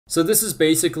So this is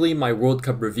basically my World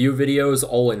Cup review videos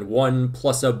all in one,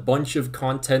 plus a bunch of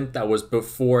content that was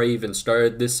before I even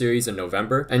started this series in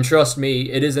November. And trust me,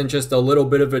 it isn't just a little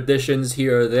bit of additions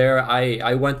here or there.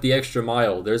 I went the extra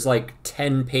mile. There's like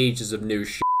 10 pages of new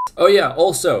shit. Oh yeah,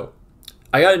 also,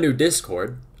 I got a new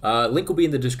Discord. Link will be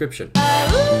in the description.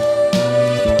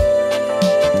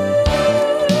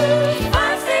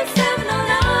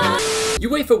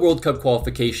 UEFA World Cup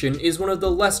qualification is one of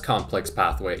the less complex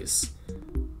pathways,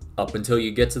 up until you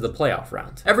get to the playoff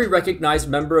round. Every recognized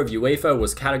member of UEFA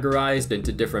was categorized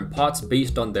into different pots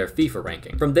based on their FIFA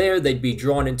ranking. From there, they'd be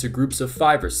drawn into groups of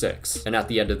 5 or 6, and at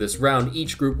the end of this round,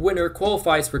 each group winner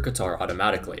qualifies for Qatar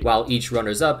automatically, while each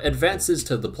runners-up advances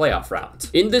to the playoff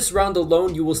round. In this round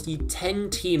alone, you will see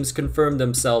 10 teams confirm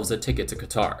themselves a ticket to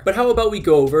Qatar. But how about we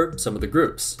go over some of the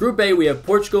groups? Group A, we have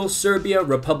Portugal, Serbia,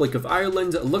 Republic of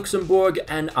Ireland, Luxembourg,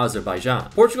 and Azerbaijan.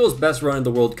 Portugal's best run in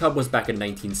the World Cup was back in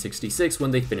 1966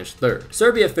 when they finished 3rd.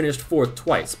 Serbia finished 4th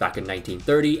twice, back in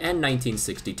 1930 and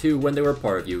 1962 when they were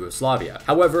part of Yugoslavia.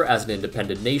 However, as an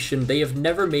independent nation, they have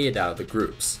never made it out of the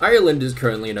groups. Ireland is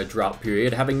currently in a drought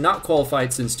period, having not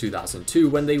qualified since 2002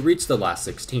 when they reached the last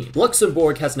 16.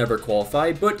 Luxembourg has never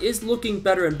qualified, but is looking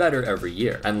better and better every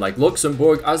year. And like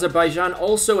Luxembourg, Azerbaijan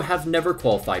also have never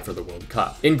qualified for the World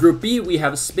Cup. In Group B, we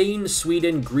have Spain,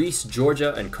 Sweden, Greece,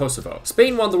 Georgia, and Kosovo.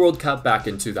 Spain won the World Cup back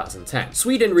in 2010.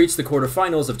 Sweden reached the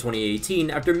quarterfinals of 2018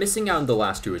 after missing out in the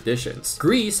last 2 editions.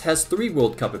 Greece has 3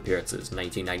 World Cup appearances,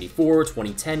 1994,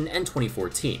 2010, and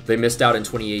 2014. They missed out in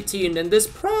 2018, and this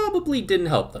probably didn't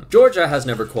help them. Georgia has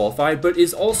never qualified, but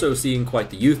is also seeing quite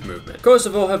the youth movement.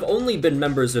 Kosovo have only been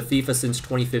members of FIFA since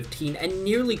 2015 and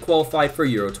nearly qualified for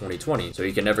Euro 2020, so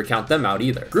you can never count them out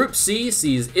either. Group C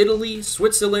sees Italy,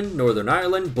 Switzerland, Northern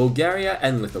Ireland, Bulgaria,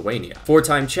 and Lithuania.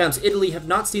 4-time champs Italy have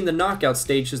not seen the knockout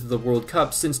stages of the World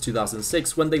Cup since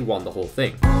 2006 when they won the whole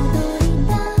thing.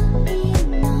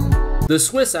 The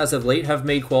Swiss, as of late, have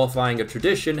made qualifying a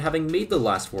tradition, having made the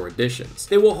last 4 editions.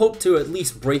 They will hope to at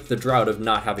least break the drought of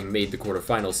not having made the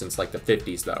quarterfinals since like the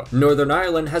 50s though. Northern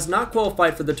Ireland has not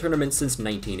qualified for the tournament since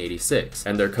 1986,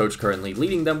 and their coach currently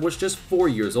leading them was just 4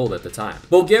 years old at the time.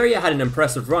 Bulgaria had an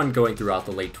impressive run going throughout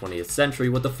the late 20th century,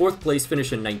 with the 4th place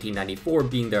finish in 1994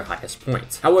 being their highest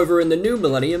point. However, in the new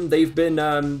millennium, they've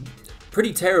been,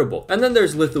 pretty terrible. And then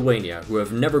there's Lithuania, who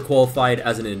have never qualified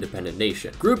as an independent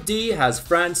nation. Group D has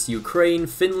France, Ukraine,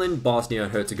 Finland, Bosnia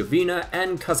and Herzegovina,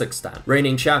 and Kazakhstan.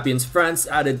 Reigning champions France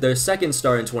added their 2nd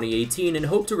star in 2018 and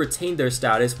hope to retain their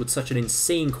status with such an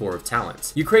insane core of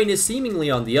talent. Ukraine is seemingly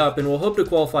on the up and will hope to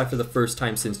qualify for the first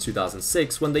time since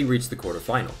 2006 when they reached the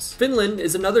quarterfinals. Finland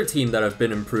is another team that have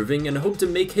been improving and hope to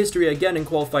make history again and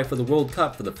qualify for the World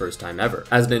Cup for the first time ever.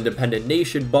 As an independent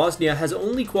nation, Bosnia has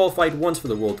only qualified once for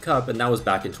the World Cup, and that was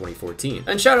back in 2014.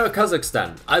 And shout out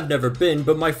Kazakhstan. I've never been,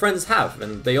 but my friends have,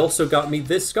 and they also got me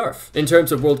this scarf. In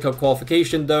terms of World Cup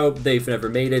qualification though, they've never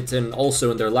made it, and also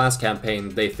in their last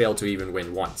campaign, they failed to even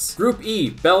win once. Group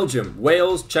E, Belgium,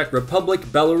 Wales, Czech Republic,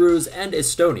 Belarus, and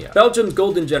Estonia. Belgium's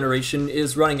golden generation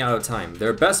is running out of time.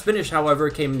 Their best finish, however,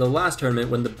 came in the last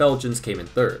tournament when the Belgians came in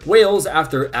 3rd. Wales,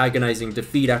 after agonizing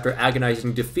defeat after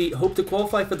agonizing defeat, hope to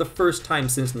qualify for the first time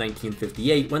since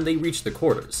 1958 when they reached the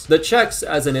quarters. The Czechs,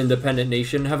 as an independent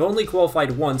nation, have only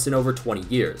qualified once in over 20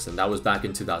 years, and that was back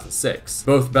in 2006.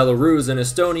 Both Belarus and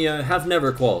Estonia have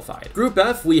never qualified. Group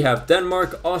F, we have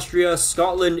Denmark, Austria,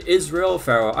 Scotland, Israel,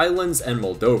 Faroe Islands, and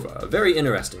Moldova. A very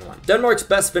interesting one. Denmark's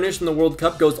best finish in the World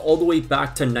Cup goes all the way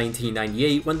back to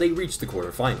 1998 when they reached the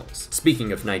quarterfinals.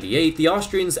 Speaking of 98, the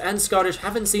Austrians and Scottish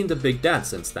haven't seen the big dance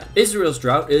since then. Israel's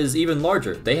drought is even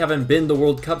larger. They haven't been the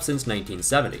World Cup since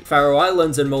 1970. Faroe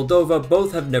Islands and Moldova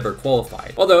both have never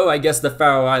qualified. Although, I guess the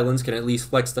Faroe Islands can at least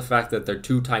flex the fact that they're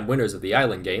 2-time winners of the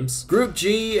island games. Group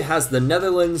G has the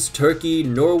Netherlands, Turkey,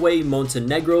 Norway,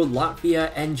 Montenegro,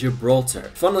 Latvia, and Gibraltar.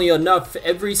 Funnily enough,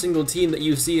 every single team that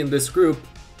you see in this group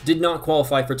did not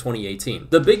qualify for 2018.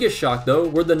 The biggest shock though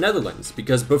were the Netherlands,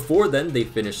 because before then they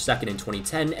finished 2nd in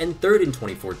 2010 and 3rd in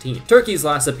 2014. Turkey's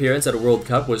last appearance at a World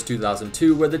Cup was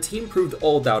 2002, where the team proved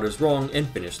all doubters wrong and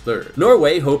finished 3rd.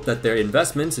 Norway hope that their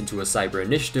investments into a cyber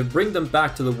initiative bring them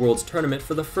back to the World's tournament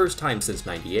for the first time since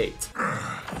 '98.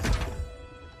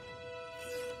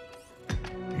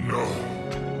 No,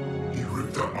 he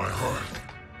ripped out my heart.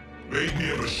 Made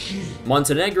me a machine.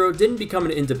 Montenegro didn't become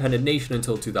an independent nation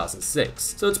until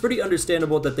 2006, so it's pretty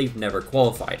understandable that they've never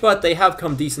qualified, but they have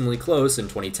come decently close in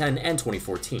 2010 and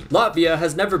 2014. Latvia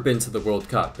has never been to the World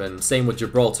Cup, and same with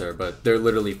Gibraltar, but they're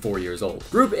literally 4 years old.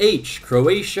 Group H,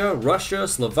 Croatia, Russia,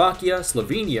 Slovakia,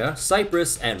 Slovenia,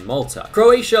 Cyprus, and Malta.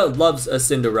 Croatia loves a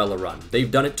Cinderella run. They've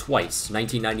done it twice.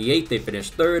 1998 they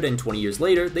finished third, and 20 years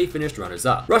later they finished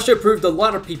runners-up. Russia proved a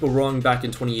lot of people wrong back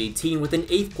in 2018 with an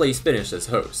 8th place finish as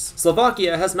hosts.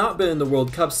 Slovakia has not been in the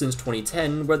World Cup since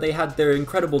 2010, where they had their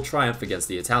incredible triumph against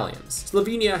the Italians.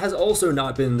 Slovenia has also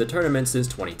not been in the tournament since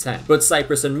 2010, but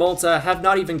Cyprus and Malta have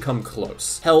not even come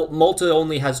close. Hell, Malta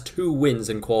only has 2 wins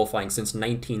in qualifying since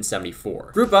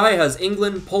 1974. Group I has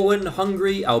England, Poland,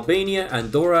 Hungary, Albania,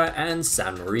 Andorra, and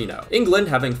San Marino. England,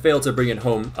 having failed to bring it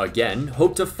home again,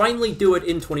 hope to finally do it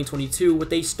in 2022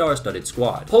 with a star-studded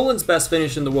squad. Poland's best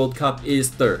finish in the World Cup is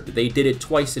 3rd. They did it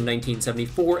twice in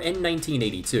 1974 and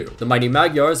 1982. The mighty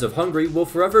Magyars of Hungary will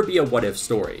forever be a what-if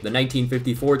story. The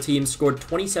 1954 team scored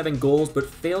 27 goals but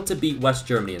failed to beat West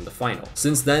Germany in the final.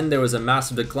 Since then, there was a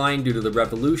massive decline due to the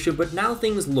revolution, but now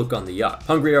things look on the up.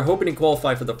 Hungary are hoping to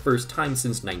qualify for the first time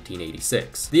since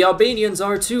 1986. The Albanians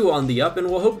are too on the up and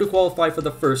will hope to qualify for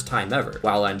the first time ever,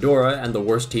 while Andorra and the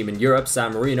worst team in Europe,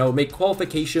 San Marino, make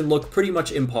qualification look pretty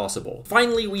much impossible.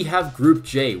 Finally, we have Group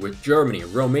J with Germany,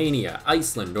 Romania,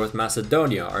 Iceland, North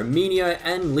Macedonia, Armenia,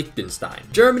 and Liechtenstein.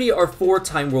 Germany are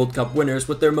 4-time World Cup winners,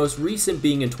 with their most recent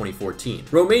being in 2014.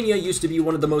 Romania used to be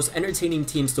one of the most entertaining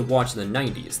teams to watch in the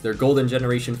 90s. Their golden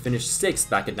generation finished 6th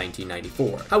back in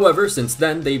 1994. However, since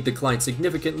then, they've declined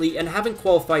significantly and haven't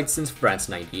qualified since France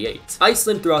 98.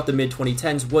 Iceland throughout the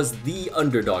mid-2010s was the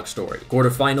underdog story.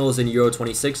 Quarterfinals in Euro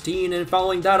 2016, and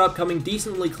following that up coming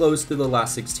decently close to the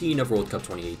last 16 of World Cup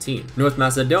 2018. North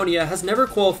Macedonia has never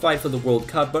qualified for the World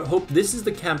Cup, but hope this is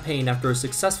the campaign after a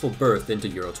successful berth into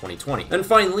Euro 2020. And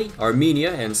finally,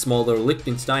 Armenia and small little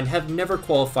Liechtenstein have never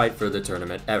qualified for the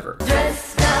tournament ever.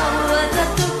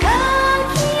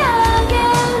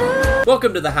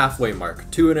 Welcome to the halfway mark.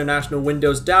 2 international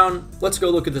windows down, let's go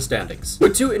look at the standings.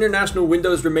 With 2 international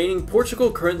windows remaining,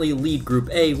 Portugal currently lead Group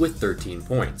A with 13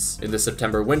 points. In the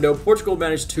September window, Portugal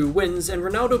managed 2 wins, and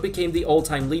Ronaldo became the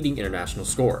all-time leading international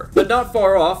scorer. But not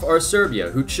far off are Serbia,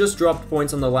 who just dropped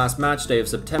points on the last match day of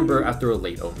September after a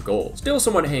late own goal. Still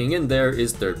somewhat hanging in there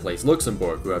is 3rd place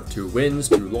Luxembourg, who have 2 wins,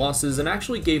 2 losses, and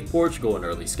actually gave Portugal an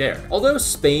early scare. Although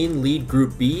Spain lead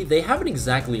Group B, they haven't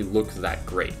exactly looked that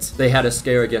great. They had a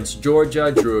scare against Georgia,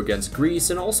 drew against Greece,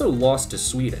 and also lost to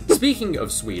Sweden. Speaking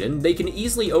of Sweden, they can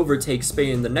easily overtake Spain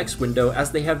in the next window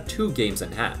as they have 2 games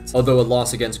in hand, although a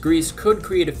loss against Greece could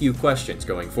create a few questions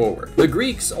going forward. The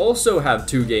Greeks also have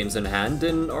 2 games in hand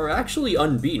and are actually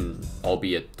unbeaten,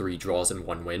 albeit 3 draws and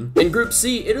 1 win. In Group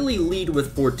C, Italy lead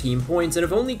with 14 points and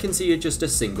have only conceded just a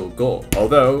single goal,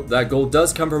 although that goal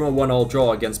does come from a 1-1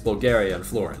 draw against Bulgaria and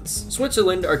Florence.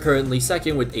 Switzerland are currently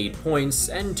 2nd with 8 points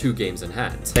and 2 games in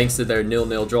hand. Thanks to their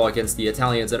 0-0 draw against the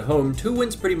Italians at home, 2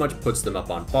 wins pretty much puts them up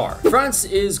on par. France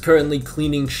is currently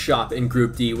cleaning shop in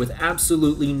Group D with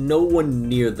absolutely no one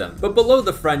near them, but below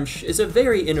the French is a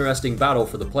very interesting battle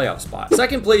for the playoff spot.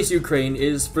 2nd place Ukraine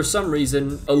is, for some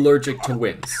reason, allergic to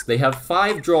wins. They have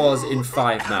 5 draws in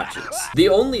 5 matches. The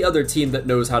only other team that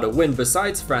knows how to win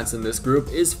besides France in this group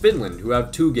is Finland, who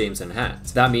have 2 games in hand.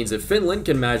 That means if Finland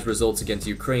can manage results against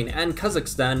Ukraine and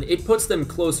Kazakhstan, it puts them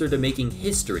closer to making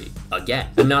history again.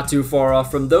 And not too far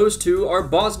off from those two are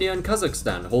Bosnia and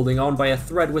Kazakhstan, holding on by a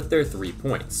thread with their 3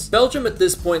 points. Belgium at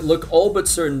this point look all but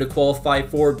certain to qualify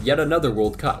for yet another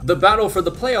World Cup. The battle for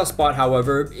the playoff spot,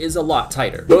 however, is a lot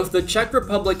tighter. Both the Czech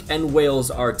Republic and Wales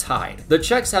are tied. The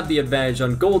Czechs have the advantage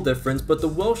on goal difference, but the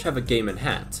Welsh have a game in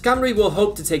hand. Camry will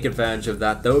hope to take advantage of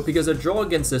that though, because a draw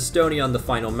against Estonia on the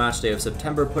final match day of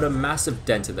September put a massive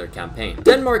dent in their campaign.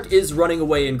 Denmark is running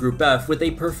away in Group F with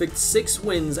a perfect 6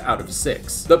 wins out of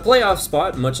 6. The playoff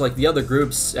spot, much like the other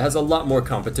groups, has a lot more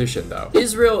competition though.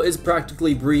 Israel is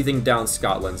practically breathing down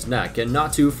Scotland's neck, and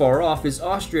not too far off is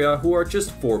Austria, who are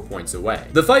just 4 points away.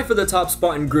 The fight for the top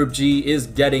spot in Group G is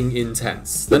getting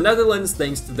intense. The Netherlands,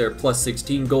 thanks to their plus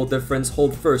 16 goal difference,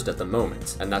 hold first at the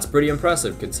moment, and that's pretty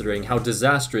impressive considering how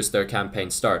disastrous their campaign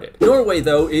started. Norway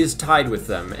though is tied with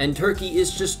them, and Turkey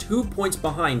is just 2 points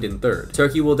behind in 3rd.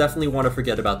 Turkey will definitely want to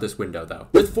forget about this window though.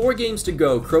 With 4 games to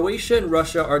go, Croatia and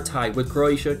Russia are tied, with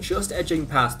Croatia just edging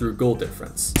past through goal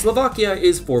difference. Slovakia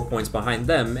is 4 points behind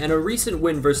them, and a recent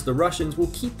win versus the Russians will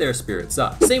keep their spirits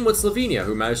up. Same with Slovenia,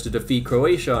 who managed to defeat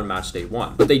Croatia on match day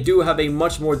 1, but they do have a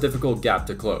much more difficult gap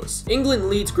to close. England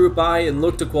leads Group I and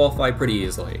look to qualify pretty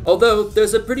easily, although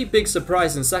there's a pretty big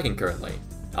surprise in 2nd currently.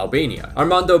 Albania.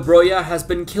 Armando Broja has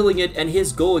been killing it, and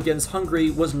his goal against Hungary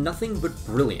was nothing but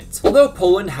brilliant. Although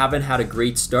Poland haven't had a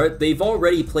great start, they've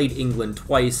already played England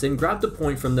twice and grabbed a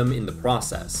point from them in the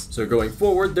process. So going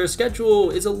forward, their schedule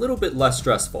is a little bit less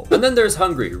stressful. And then there's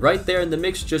Hungary, right there in the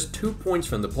mix, just 2 points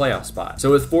from the playoff spot.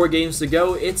 So with 4 games to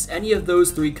go, it's any of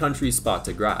those 3 countries' spot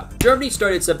to grab. Germany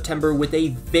started September with a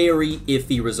very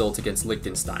iffy result against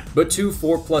Liechtenstein, but 2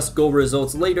 4+ goal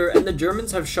results later, and the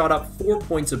Germans have shot up 4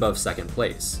 points above second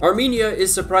place. Armenia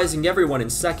is surprising everyone in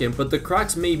second, but the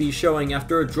cracks may be showing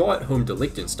after a draw at home to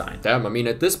Liechtenstein. Damn, I mean,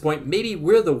 at this point, maybe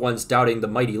we're the ones doubting the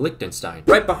mighty Liechtenstein.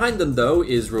 Right behind them, though,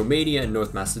 is Romania and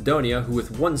North Macedonia, who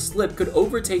with one slip could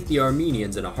overtake the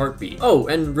Armenians in a heartbeat. Oh,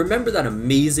 and remember that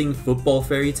amazing football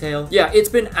fairy tale? Yeah, it's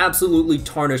been absolutely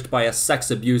tarnished by a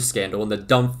sex abuse scandal and the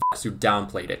dumb f***s who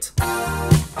downplayed it.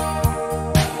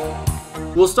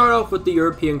 We'll start off with the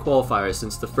European qualifiers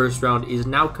since the first round is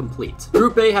now complete.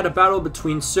 Group A had a battle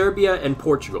between Serbia and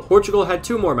Portugal. Portugal had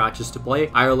 2 more matches to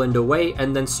play, Ireland away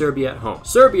and then Serbia at home.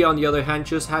 Serbia, on the other hand,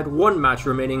 just had 1 match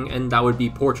remaining, and that would be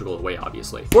Portugal away,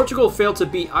 obviously. Portugal failed to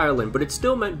beat Ireland, but it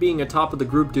still meant being atop of the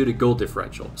group due to goal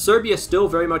differential. Serbia still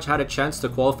very much had a chance to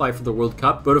qualify for the World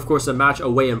Cup, but of course a match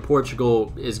away in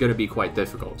Portugal is going to be quite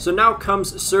difficult. So now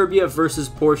comes Serbia versus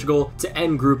Portugal to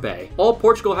end Group A. All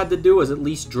Portugal had to do was at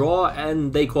least draw, and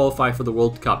they qualify for the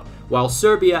World Cup, while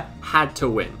Serbia had to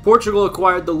win. Portugal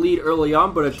acquired the lead early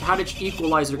on, but a Tadic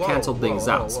equalizer canceled things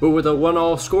out. But with a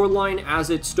 1-1 scoreline as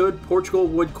it stood, Portugal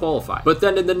would qualify. But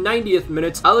then in the 90th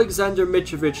minute, Alexander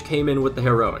Mitrovic came in with the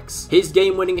heroics. His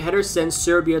game-winning header sends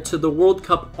Serbia to the World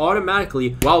Cup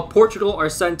automatically, while Portugal are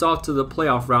sent off to the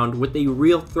playoff round with a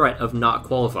real threat of not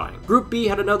qualifying. Group B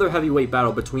had another heavyweight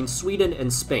battle between Sweden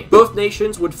and Spain. Both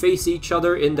nations would face each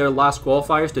other in their last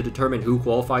qualifiers to determine who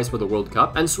qualifies for the World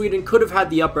Cup, and Sweden could have had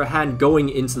the upper hand going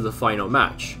into the final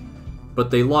match, but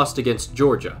they lost against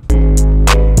Georgia.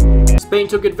 Spain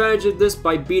took advantage of this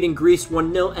by beating Greece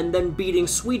 1-0 and then beating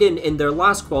Sweden in their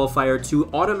last qualifier to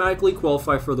automatically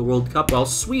qualify for the World Cup, while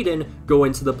Sweden go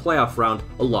into the playoff round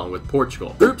along with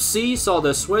Portugal. Group C saw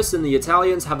the Swiss and the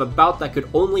Italians have a bout that could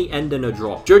only end in a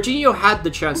draw. Jorginho had the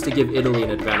chance to give Italy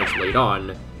an advantage late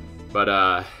on,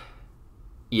 but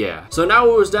yeah. So now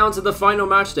it was down to the final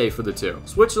match day for the two.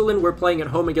 Switzerland were playing at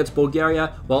home against Bulgaria,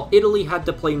 while Italy had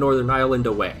to play Northern Ireland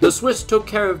away. The Swiss took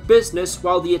care of business,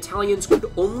 while the Italians could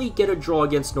only get a draw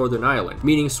against Northern Ireland,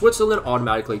 meaning Switzerland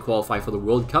automatically qualify for the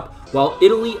World Cup, while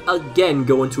Italy again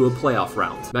go into a playoff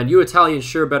round. Man, you Italians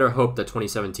sure better hope that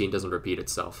 2017 doesn't repeat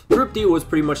itself. Group D was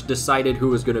pretty much decided who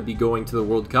was going to be going to the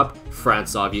World Cup,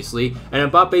 France obviously,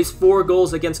 and Mbappe's 4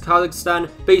 goals against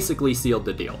Kazakhstan basically sealed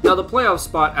the deal. Now the playoff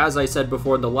spot, as I said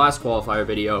before in the last qualifier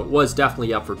video, was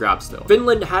definitely up for grabs still.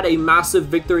 Finland had a massive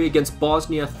victory against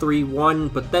Bosnia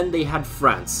 3-1, but then they had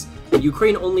France. And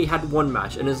Ukraine only had 1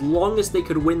 match, and as long as they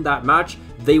could win that match,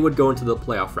 they would go into the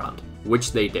playoff round,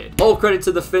 which they did. All credit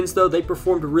to the Finns though, they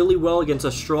performed really well against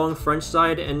a strong French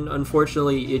side, and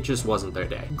unfortunately it just wasn't their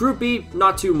day. Group B,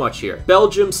 not too much here.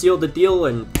 Belgium sealed the deal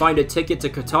and find a ticket to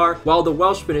Qatar, while the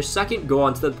Welsh finished second, go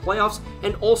on to the playoffs,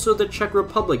 and also the Czech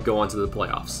Republic go on to the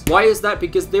playoffs. Why is that?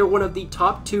 Because they're one of the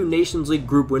top 2 Nations League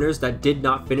group winners that did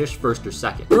not finish first or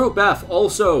second. Group F,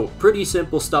 also pretty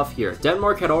simple stuff here.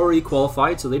 Denmark had already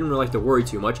qualified, so they didn't really have to worry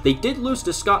too much. They did lose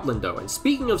to Scotland though, and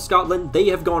speaking of Scotland, they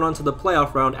have gone on to the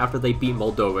playoff round after they beat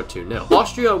Moldova 2-0.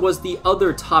 Austria was the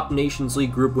other top Nations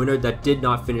League group winner that did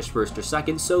not finish first or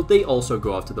second, so they also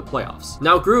go off to the playoffs.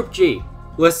 Now Group G,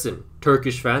 listen,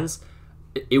 Turkish fans,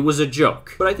 it was a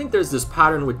joke. But I think there's this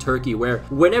pattern with Turkey where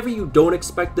whenever you don't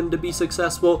expect them to be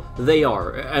successful, they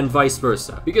are, and vice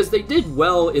versa. Because they did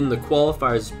well in the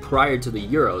qualifiers prior to the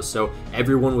Euros, so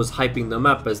everyone was hyping them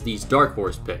up as these dark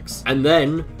horse picks. And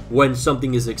then, when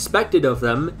something is expected of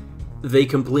them, they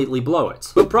completely blow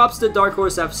it. But props to Dark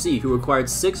Horse FC, who acquired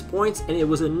 6 points, and it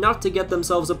was enough to get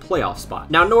themselves a playoff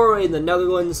spot. Now Norway and the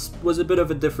Netherlands was a bit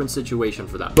of a different situation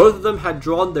for them. Both of them had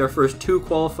drawn their first 2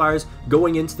 qualifiers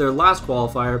going into their last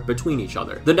qualifier between each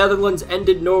other. The Netherlands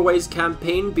ended Norway's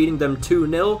campaign, beating them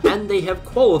 2-0, and they have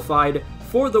qualified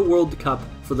for the World Cup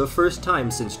for the first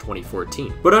time since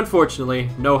 2014. But unfortunately,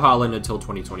 no Haaland until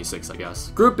 2026, I guess.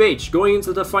 Group H, going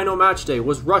into the final match day,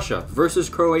 was Russia versus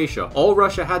Croatia. All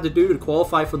Russia had to do to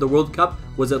qualify for the World Cup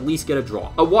was at least get a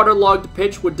draw. A waterlogged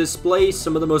pitch would display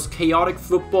some of the most chaotic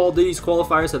football these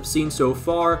qualifiers have seen so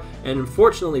far, and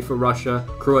unfortunately for Russia,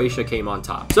 Croatia came on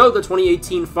top. So the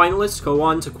 2018 finalists go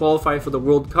on to qualify for the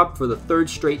World Cup for the 3rd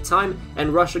straight time,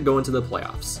 and Russia go into the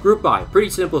playoffs. Group I, pretty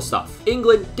simple stuff.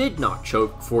 England did not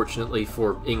choke, fortunately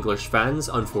for English fans,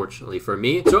 unfortunately for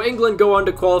me. So England go on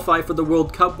to qualify for the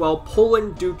World Cup, while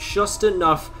Poland do just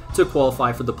enough to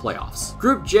qualify for the playoffs.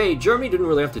 Group J, Germany didn't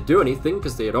really have to do anything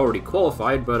because they had already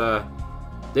qualified, but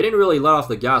they didn't really let off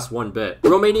the gas one bit.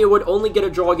 Romania would only get a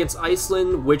draw against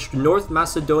Iceland, which North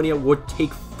Macedonia would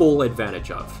take full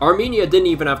advantage of. Armenia didn't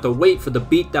even have to wait for the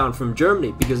beatdown from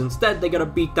Germany, because instead they got a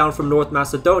beatdown from North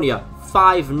Macedonia,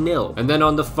 5-0. And then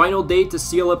on the final day to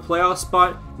seal a playoff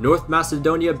spot, North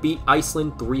Macedonia beat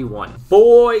Iceland 3-1.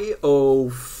 Boy, oh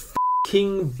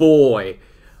f***ing boy.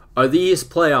 Are these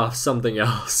playoffs something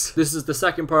else? This is the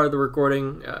second part of the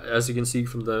recording, as you can see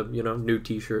from the, new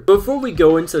t-shirt. Before we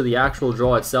go into the actual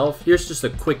draw itself, here's just a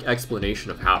quick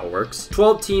explanation of how it works.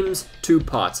 12 teams, 2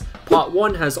 pots. Pot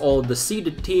 1 has all of the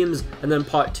seeded teams, and then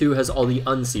pot 2 has all the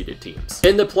unseeded teams.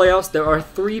 In the playoffs, there are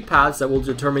 3 paths that will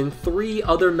determine 3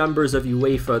 other members of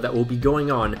UEFA that will be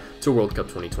going on to World Cup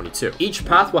 2022. Each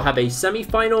path will have a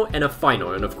semi-final and a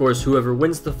final, and of course, whoever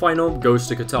wins the final goes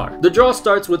to Qatar. The draw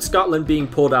starts with Scotland being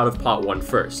pulled out of pot 1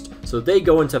 first, so they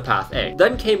go into path A.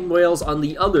 Then came Wales on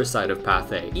the other side of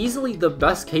path A, easily the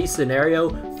best case scenario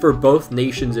for both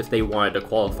nations if they wanted to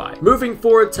qualify. Moving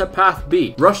forward to path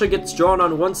B, Russia gets drawn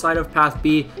on one side of path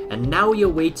B, and now we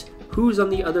await who's on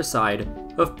the other side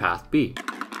of path B.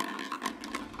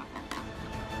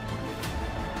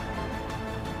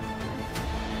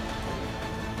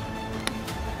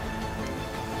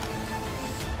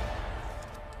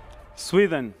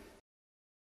 Sweden.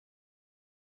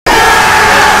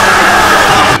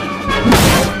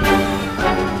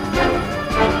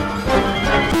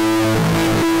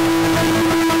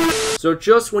 So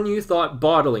just when you thought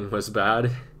bottling was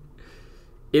bad,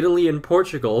 Italy and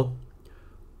Portugal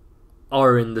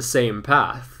are in the same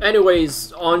path.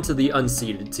 Anyways, on to the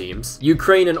unseeded teams.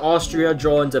 Ukraine and Austria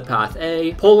draw into path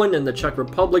A, Poland and the Czech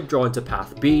Republic draw into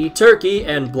path B, Turkey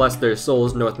and, bless their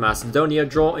souls, North Macedonia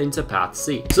draw into path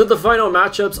C. So the final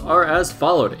matchups are as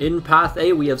followed. In path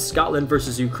A, we have Scotland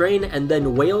versus Ukraine, and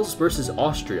then Wales versus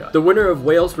Austria. The winner of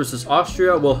Wales versus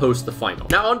Austria will host the final.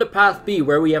 Now on to path B,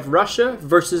 where we have Russia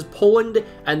versus Poland,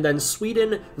 and then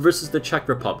Sweden versus the Czech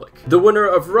Republic. The winner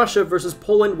of Russia versus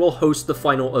Poland will host the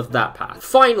final of that path.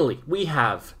 Finally, we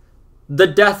have the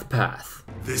death path.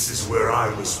 This is where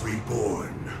I was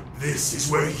reborn. This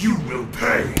is where you will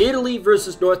pay. Italy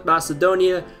versus North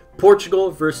Macedonia,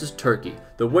 Portugal versus Turkey.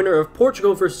 The winner of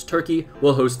Portugal versus Turkey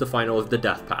will host the final of the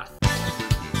death path.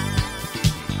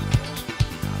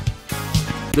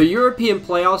 The European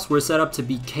playoffs were set up to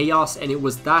be chaos, and it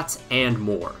was that and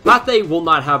more. Path A will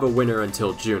not have a winner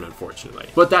until June, unfortunately.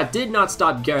 But that did not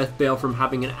stop Gareth Bale from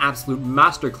having an absolute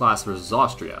masterclass versus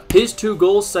Austria. His 2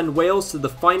 goals send Wales to the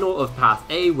final of Path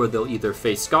A, where they'll either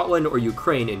face Scotland or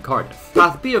Ukraine in Cardiff.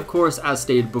 Path B, of course, as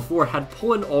stated before, had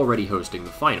Poland already hosting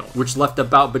the final, which left a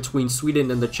bout between Sweden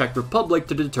and the Czech Republic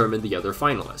to determine the other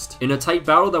finalist. In a tight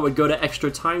battle that would go to extra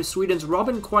time, Sweden's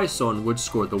Robin Quaison would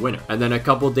score the winner. And then a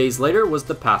couple days later was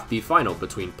the Path B final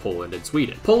between Poland and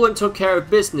Sweden. Poland took care of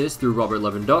business through Robert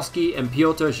Lewandowski and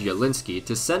Piotr Zielinski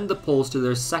to send the Poles to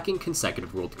their 2nd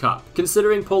consecutive World Cup.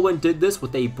 Considering Poland did this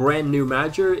with a brand new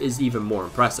manager is even more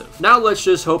impressive. Now let's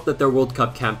just hope that their World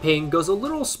Cup campaign goes a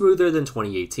little smoother than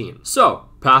 2018. So,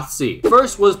 Path C.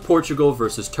 First was Portugal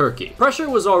versus Turkey. Pressure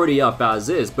was already up as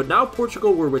is, but now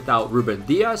Portugal were without Ruben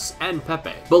Dias and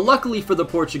Pepe. But luckily for the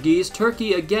Portuguese,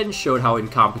 Turkey again showed how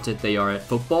incompetent they are at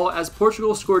football, as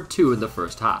Portugal scored 2 in the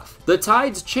first half. The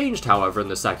tides changed, however, in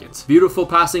the second. Beautiful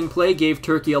passing play gave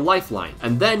Turkey a lifeline,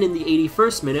 and then in the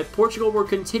 81st minute, Portugal were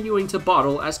continuing to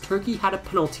bottle as Turkey had a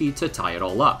penalty to tie it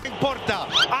all up.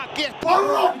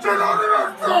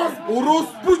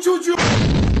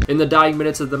 In the dying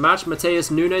minutes of the match, Mateus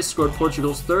Nunes scored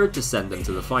Portugal's 3rd to send them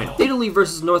to the final. Italy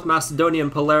versus North Macedonia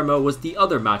and Palermo was the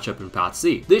other matchup in Path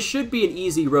C. This should be an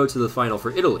easy road to the final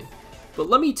for Italy. But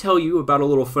let me tell you about a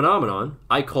little phenomenon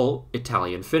I call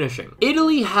Italian finishing.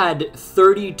 Italy had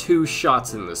 32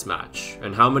 shots in this match.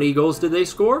 And how many goals did they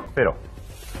score? Zero.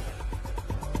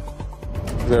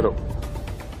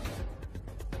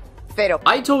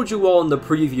 I told you all in the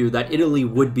preview that Italy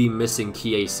would be missing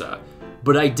Chiesa,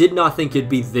 but I did not think it'd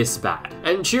be this bad.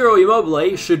 And Ciro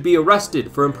Immobile should be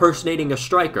arrested for impersonating a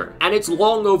striker. And it's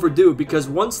long overdue, because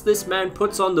once this man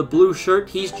puts on the blue shirt,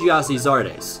 he's Giassi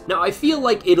Zardes. Now, I feel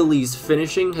like Italy's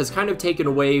finishing has kind of taken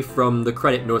away from the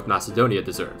credit North Macedonia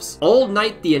deserves. All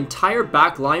night, the entire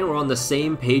back line were on the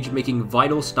same page, making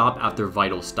vital stop after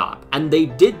vital stop. And they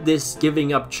did this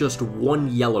giving up just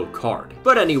 1 yellow card.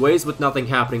 But anyways, with nothing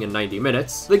happening in 90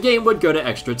 minutes, the game would go to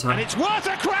extra time. And it's worth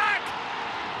a crack!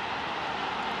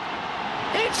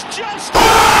 It's just...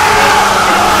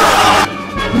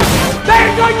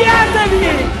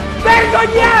 Vergognatevi!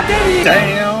 Vergognatevi!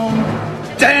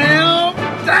 Damn! Damn!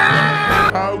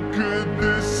 Damn! How could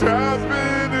this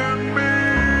happen to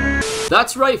me?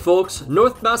 That's right, folks.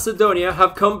 North Macedonia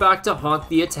have come back to haunt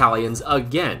the Italians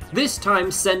again, this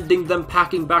time sending them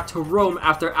packing back to Rome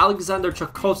after Alexander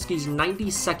Tchaikovsky's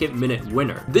 92nd minute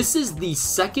winner. This is the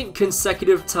second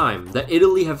consecutive time that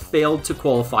Italy have failed to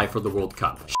qualify for the World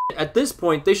Cup. At this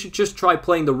point, they should just try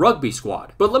playing the rugby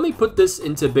squad. But let me put this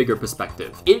into bigger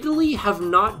perspective. Italy have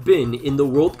not been in the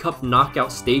World Cup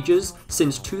knockout stages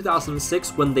since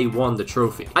 2006 when they won the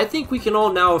trophy. I think we can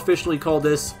all now officially call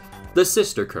this the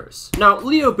sister curse. Now,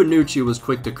 Leo Bonucci was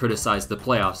quick to criticize the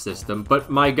playoff system, but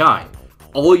my guy,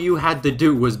 all you had to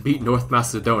do was beat North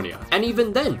Macedonia. And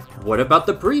even then, what about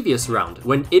the previous round,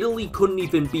 when Italy couldn't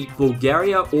even beat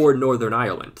Bulgaria or Northern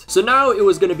Ireland? So now it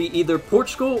was going to be either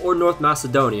Portugal or North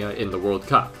Macedonia in the World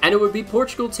Cup. And it would be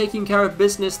Portugal taking care of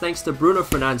business thanks to Bruno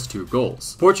Fernandes' 2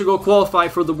 goals. Portugal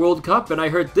qualified for the World Cup, and I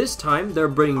heard this time they're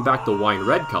bringing back the wine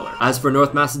red color. As for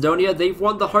North Macedonia, they've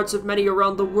won the hearts of many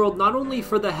around the world, not only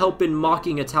for the help in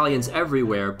mocking Italians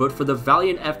everywhere, but for the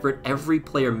valiant effort every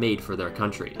player made for their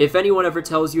country. If anyone ever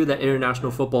tells you that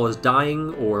international football is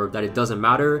dying or that it doesn't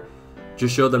matter,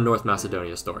 just show them North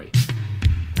Macedonia's story.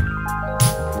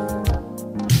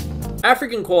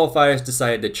 African qualifiers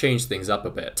decided to change things up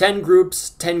a bit. 10 groups,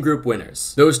 10 group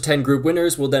winners. Those 10 group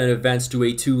winners will then advance to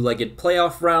a 2-legged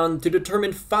playoff round to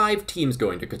determine 5 teams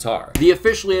going to Qatar. The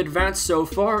officially advanced so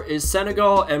far is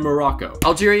Senegal and Morocco.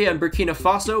 Algeria and Burkina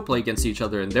Faso play against each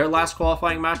other in their last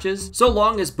qualifying matches. So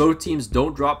long as both teams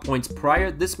don't drop points prior,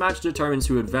 this match determines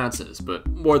who advances, but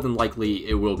more than likely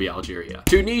it will be Algeria.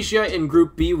 Tunisia in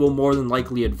Group B will more than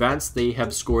likely advance. They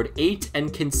have scored 8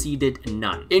 and conceded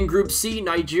none. In Group C,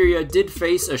 Nigeria did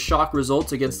face a shock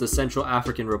result against the Central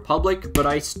African Republic, but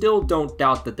I still don't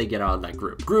doubt that they get out of that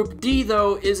group. Group D,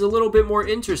 though, is a little bit more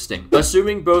interesting.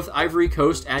 Assuming both Ivory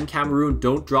Coast and Cameroon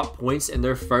don't drop points in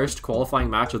their first qualifying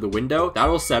match of the window,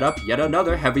 that'll set up yet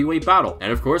another heavyweight battle. And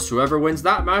of course, whoever wins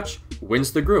that match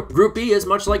wins the group. Group B is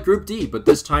much like Group D, but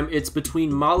this time it's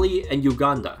between Mali and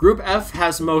Uganda. Group F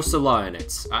has Mo Salah in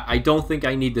it. I don't think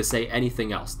I need to say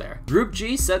anything else there. Group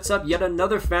G sets up yet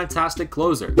another fantastic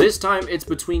closer. This time it's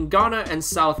between Ghana and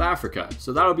South Africa,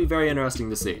 so that'll be very interesting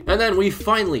to see. And then we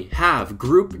finally have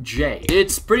Group J.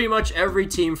 It's pretty much every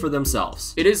team for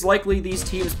themselves. It is likely these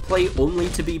teams play only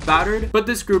to be battered, but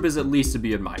this group is at least to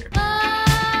be admired.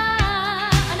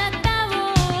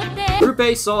 Group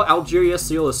A saw Algeria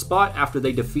seal a spot after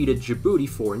they defeated Djibouti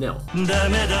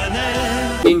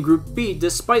 4-0. In Group B,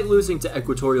 despite losing to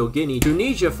Equatorial Guinea,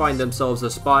 Tunisia find themselves a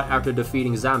spot after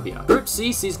defeating Zambia. Group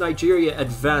C sees Nigeria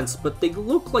advance, but they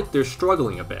look like they're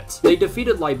struggling a bit. They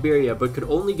defeated Liberia, but could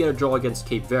only get a draw against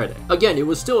Cape Verde. Again, it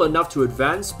was still enough to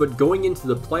advance, but going into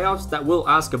the playoffs, that will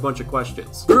ask a bunch of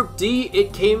questions. Group D,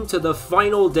 it came to the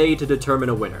final day to determine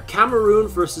a winner. Cameroon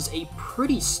versus a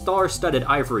pretty star-studded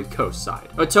Ivory Coast side.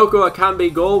 Otoko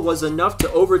Akambe goal was enough to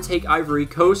overtake Ivory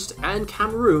Coast, and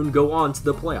Cameroon go on to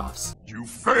the playoffs. You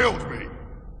failed me!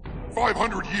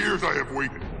 500 years I have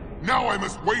waited. Now I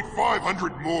must wait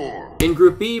 500 more! In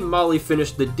Group B, Mali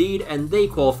finished the deed, and they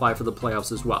qualify for the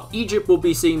playoffs as well. Egypt will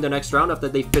be seeing the next round after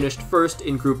they finished first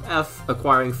in Group F,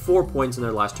 acquiring 4 points in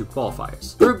their last 2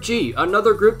 qualifiers. Group G,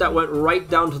 another group that went right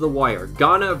down to the wire.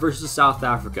 Ghana versus South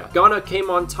Africa. Ghana came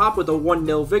on top with a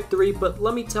 1-0 victory, but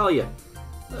let me tell you,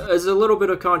 there's a little bit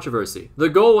of controversy. The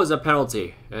goal was a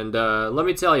penalty, and let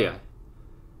me tell you,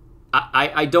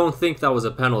 I don't think that was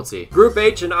a penalty. Group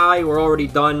H and I were already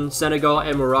done. Senegal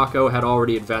and Morocco had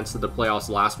already advanced to the playoffs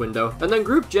last window. And then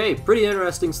Group J, pretty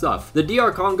interesting stuff. The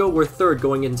DR Congo were third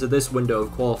going into this window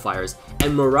of qualifiers,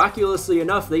 and miraculously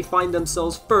enough, they find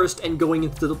themselves first and going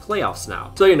into the playoffs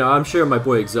now. So, you know, I'm sure my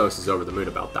boy Exos is over the moon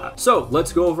about that. So,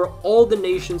 let's go over all the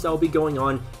nations that will be going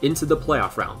on into the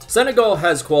playoff round. Senegal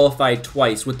has qualified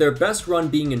twice, with their best run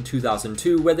being in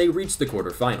 2002, where they reached the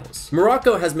quarterfinals.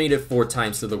 Morocco has made it 4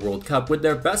 times to the World Cup, with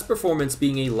their best performance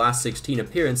being a last 16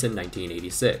 appearance in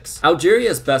 1986.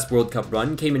 Algeria's best World Cup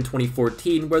run came in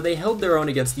 2014, where they held their own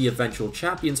against the eventual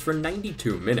champions for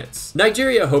 92 minutes.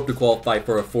 Nigeria hoped to qualify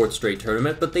for a 4th straight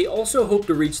tournament, but they also hope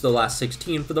to reach the last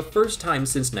 16 for the first time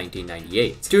since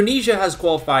 1998. Tunisia has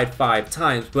qualified 5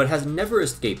 times, but has never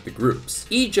escaped the groups.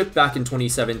 Egypt back in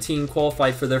 2017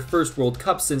 qualified for their first World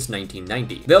Cup since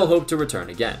 1990. They'll hope to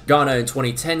return again. Ghana in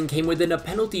 2010 came within a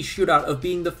penalty shootout of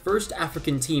being the first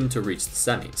African team to reach the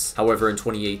semis. However, in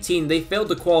 2018, they failed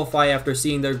to qualify after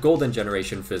seeing their golden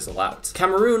generation fizzle out.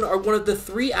 Cameroon are one of the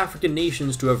 3 African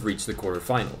nations to have reached the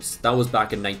quarterfinals. That was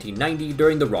back in 1990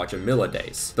 during the Roger Milla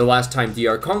days. The last time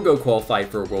DR Congo qualified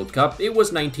for a World Cup, it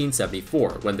was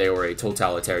 1974, when they were a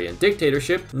totalitarian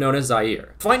dictatorship known as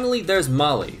Zaire. Finally, there's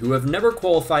Mali, who have never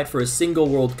qualified for a single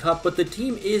World Cup, but the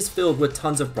team is filled with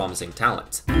tons of promising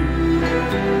talent.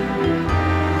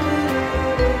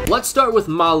 Let's start with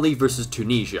Mali versus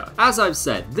Tunisia. As I've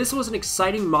said, this was an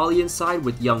exciting Malian side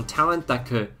with young talent that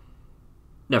could...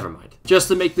 Never mind. Just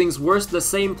to make things worse, the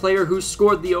same player who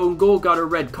scored the own goal got a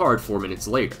red card 4 minutes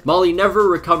later. Mali never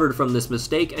recovered from this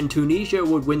mistake, and Tunisia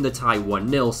would win the tie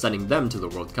 1-0, sending them to the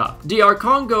World Cup. DR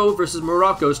Congo versus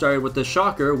Morocco started with the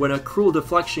shocker when a cruel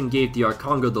deflection gave DR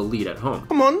Congo the lead at home.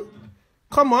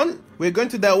 Come on, we're going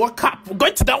to the World Cup. We're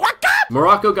going to the World Cup!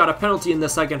 Morocco got a penalty in the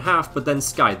second half, but then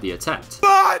skied the attempt.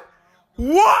 But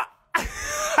what?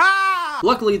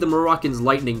 Luckily, the Moroccans'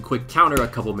 lightning-quick counter a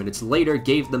couple minutes later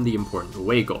gave them the important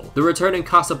away goal. The return in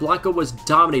Casablanca was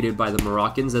dominated by the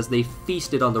Moroccans as they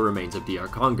feasted on the remains of DR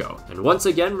Congo. And once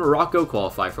again, Morocco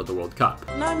qualified for the World Cup.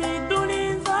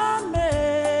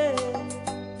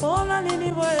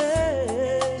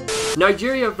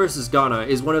 Nigeria versus Ghana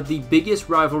is one of the biggest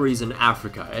rivalries in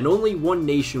Africa, and only one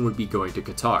nation would be going to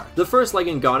Qatar. The first leg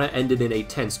in Ghana ended in a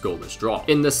tense goalless draw.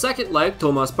 In the second leg,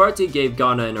 Thomas Partey gave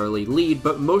Ghana an early lead,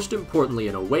 but most importantly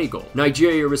an away goal.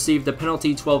 Nigeria received the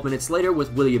penalty 12 minutes later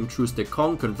with William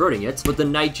Troost-Ekong converting it, but the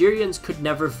Nigerians could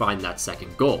never find that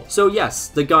second goal. So yes,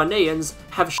 the Ghanaians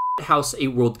have house a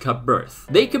World Cup berth.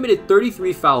 They committed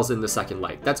 33 fouls in the second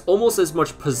leg. That's almost as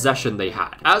much possession they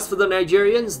had. As for the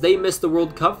Nigerians, they missed the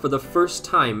World Cup for the first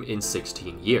time in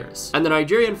 16 years. And the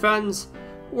Nigerian fans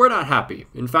were not happy.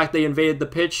 In fact, they invaded the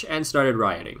pitch and started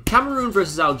rioting. Cameroon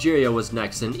versus Algeria was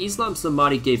next, and Islam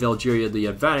Samadi gave Algeria the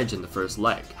advantage in the first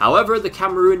leg. However, the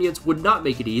Cameroonians would not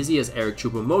make it easy as Eric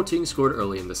Choupo-Moting scored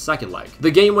early in the second leg.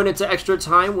 The game went into extra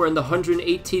time where in the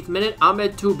 118th minute,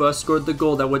 Ahmed Touba scored the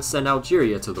goal that would send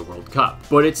Algeria to the World Cup.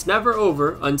 But it's never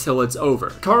over until it's over.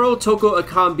 Karo Toko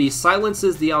Akambi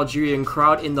silences the Algerian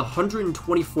crowd in the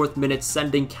 124th minute,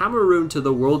 sending Cameroon to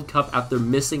the World Cup after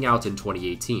missing out in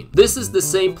 2018. This is the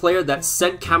same player that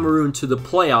sent Cameroon to the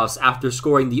playoffs after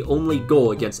scoring the only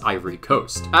goal against Ivory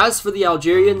Coast. As for the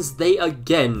Algerians, they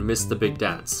again missed the big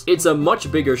dance. It's a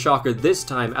much bigger shocker this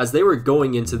time as they were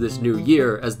going into this new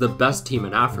year as the best team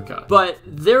in Africa. But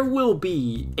there will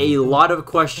be a lot of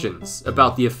questions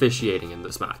about the officiating in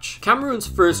this match. Cameroon's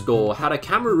first goal had a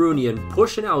Cameroonian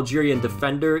push an Algerian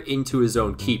defender into his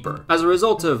own keeper. As a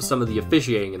result of some of the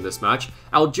officiating in this match,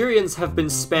 Algerians have been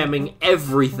spamming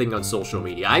everything on social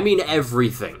media. I mean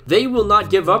everything. They will not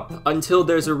give up until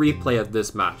there's a replay of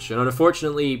this match, and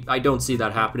unfortunately, I don't see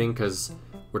that happening because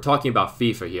we're talking about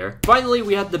FIFA here. Finally,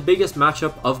 we had the biggest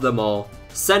matchup of them all,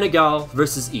 Senegal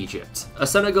versus Egypt. A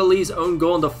Senegalese own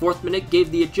goal in the 4th minute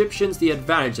gave the Egyptians the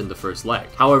advantage in the first leg.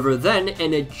 However, then,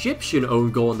 an Egyptian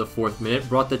own goal in the 4th minute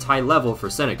brought the tie level for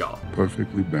Senegal.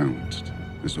 Perfectly balanced.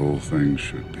 This whole thing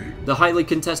should be. The highly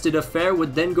contested affair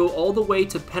would then go all the way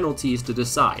to penalties to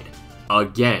decide.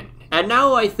 Again. And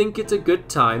now I think it's a good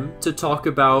time to talk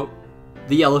about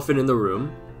the elephant in the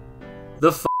room,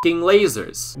 the fucking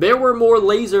lasers. There were more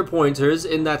laser pointers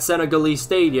in that Senegalese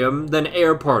stadium than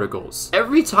air particles.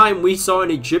 Every time we saw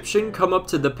an Egyptian come up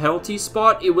to the penalty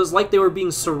spot, it was like they were being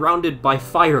surrounded by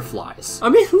fireflies. I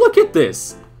mean, look at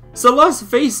this. Salah's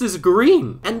face is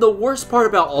green. And the worst part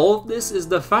about all of this is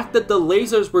the fact that the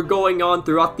lasers were going on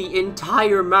throughout the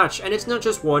entire match. And it's not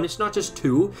just one, it's not just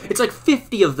two, it's like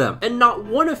 50 of them. And not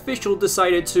one official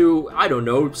decided to, I don't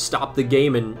know, stop the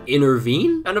game and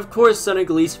intervene? And of course,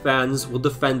 Senegalese fans will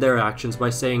defend their actions by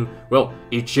saying, well,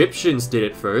 Egyptians did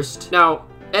it first. Now,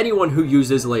 anyone who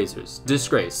uses lasers,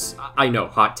 disgrace. I know,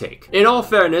 hot take. In all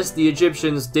fairness, the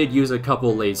Egyptians did use a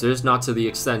couple lasers, not to the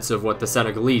extent of what the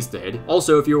Senegalese did.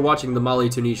 Also, if you were watching the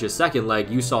Mali-Tunisia second leg,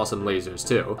 you saw some lasers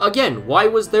too. Again, why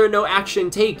was there no action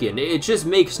taken? It just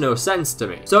makes no sense to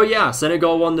me. So yeah,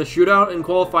 Senegal won the shootout and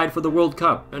qualified for the World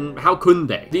Cup. And how couldn't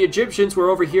they? The Egyptians were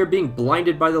over here being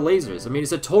blinded by the lasers. I mean,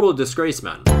 it's a total disgrace,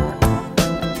 man.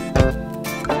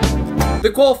 The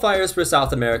qualifiers for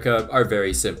South America are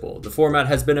very simple. The format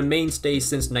has been a mainstay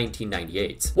since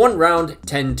 1998. 1 round,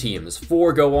 10 teams.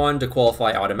 4 go on to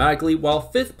qualify automatically,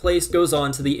 while 5th place goes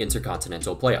on to the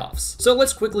Inter-Continental Playoffs. So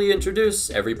let's quickly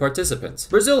introduce every participant.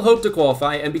 Brazil hope to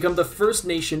qualify and become the first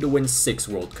nation to win 6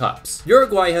 World Cups.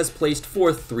 Uruguay has placed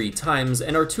 4th 3 times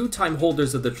and are 2-time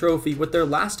holders of the trophy, with their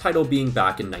last title being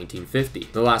back in 1950.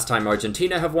 The last time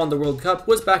Argentina have won the World Cup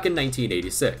was back in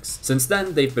 1986. Since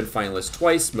then, they've been finalists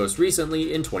twice, most recently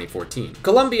in 2014.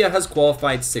 Colombia has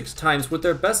qualified 6 times, with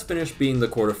their best finish being the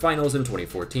quarterfinals in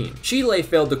 2014. Chile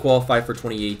failed to qualify for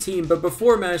 2018, but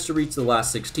before managed to reach the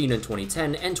last 16 in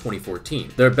 2010 and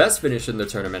 2014. Their best finish in the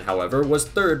tournament, however, was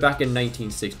 3rd back in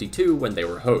 1962 when they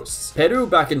were hosts. Peru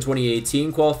back in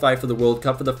 2018 qualified for the World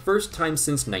Cup for the first time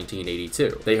since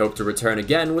 1982. They hope to return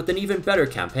again with an even better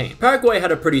campaign. Paraguay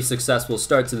had a pretty successful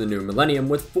start to the new millennium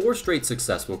with 4 straight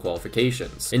successful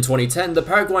qualifications. In 2010, the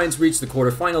Paraguayans reached the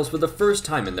quarterfinals for the first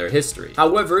time in their history.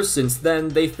 However, since then,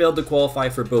 they failed to qualify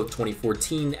for both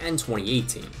 2014 and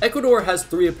 2018. Ecuador has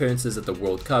 3 appearances at the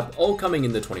World Cup, all coming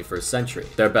in the 21st century.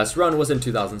 Their best run was in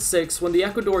 2006 when the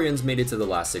Ecuadorians made it to the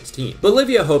last 16.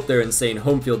 Bolivia hope their insane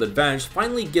home field advantage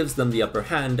finally gives them the upper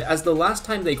hand, as the last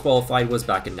time they qualified was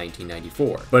back in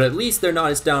 1994. But at least they're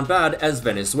not as down bad as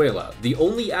Venezuela, the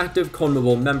only active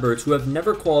CONMEBOL member to have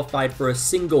never qualified for a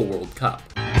single World Cup.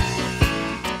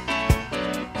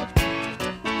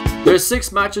 There's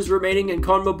 6 matches remaining in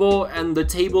CONMEBOL, and the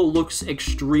table looks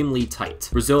extremely tight.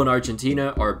 Brazil and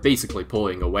Argentina are basically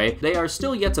pulling away. They are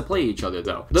still yet to play each other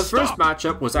though. The first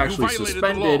matchup was actually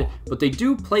suspended, but they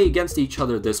do play against each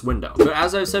other this window. But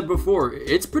as I said before,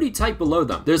 it's pretty tight below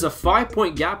them. There's a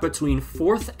 5-point gap between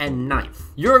 4th and 9th.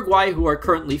 Uruguay, who are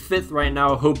currently 5th right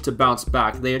now, hope to bounce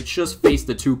back. They had just faced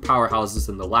the 2 powerhouses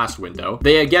in the last window.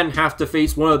 They again have to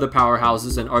face one of the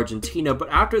powerhouses in Argentina, but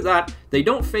after that, they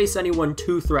don't face anyone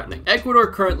too threatening.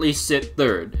 Ecuador currently sit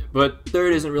 3rd, but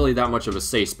 3rd isn't really that much of a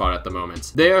safe spot at the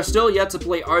moment. They are still yet to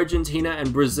play Argentina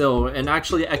and Brazil, and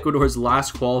actually Ecuador's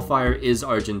last qualifier is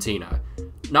Argentina.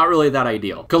 Not really that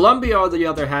ideal. Colombia, on the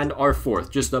other hand, are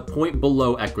 4th, just a point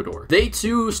below Ecuador. They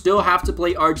too still have to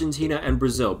play Argentina and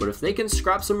Brazil, but if they can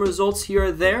scrap some results here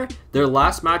or there, their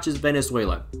last match is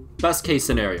Venezuela. Best case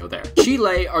scenario there.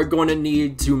 Chile are going to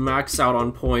need to max out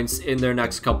on points in their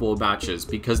next couple of matches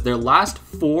because their last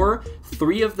 4,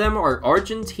 3 of them are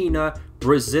Argentina,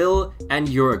 Brazil, and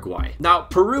Uruguay. Now,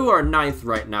 Peru are 9th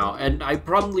right now, and I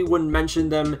probably wouldn't mention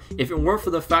them if it weren't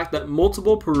for the fact that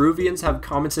multiple Peruvians have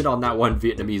commented on that one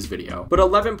Vietnamese video. But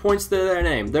 11 points to their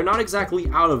name. They're not exactly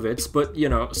out of it, but, you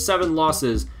know, 7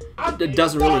 losses, it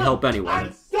doesn't really help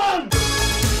anyone.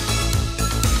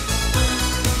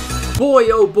 Boy,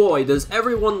 oh boy, does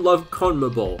everyone love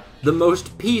CONMEBOL, the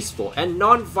most peaceful and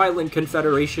non-violent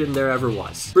confederation there ever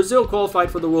was. Brazil qualified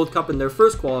for the World Cup in their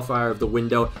first qualifier of the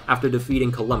window after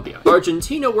defeating Colombia.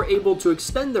 Argentina were able to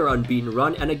extend their unbeaten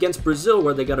run, and against Brazil,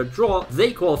 where they got a draw,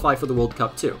 they qualified for the World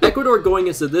Cup too. Ecuador going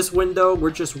into this window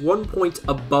were just 1 point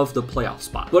above the playoff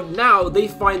spot. But now they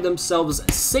find themselves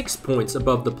 6 points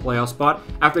above the playoff spot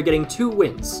after getting 2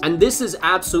 wins. And this is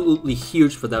absolutely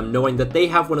huge for them, knowing that they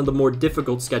have one of the more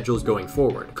difficult schedules going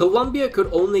forward. Colombia could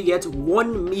only get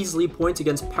 1 measly point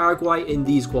against Paraguay in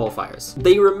these qualifiers.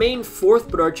 They remain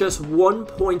 4th but are just 1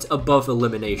 point above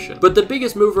elimination. But the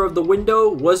biggest mover of the window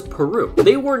was Peru.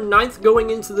 They were 9th going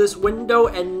into this window,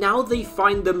 and now they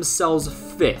find themselves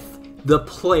 5th. The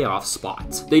playoff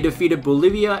spot. They defeated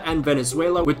Bolivia and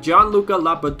Venezuela, with Gianluca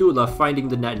Lapadula finding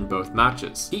the net in both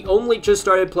matches. He only just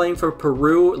started playing for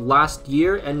Peru last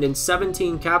year, and in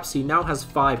 17 caps, he now has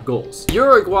 5 goals.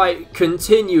 Uruguay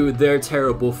continued their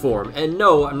terrible form, and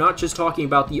no, I'm not just talking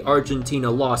about the Argentina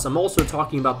loss, I'm also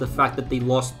talking about the fact that they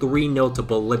lost 3-0 to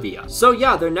Bolivia. So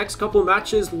yeah, their next couple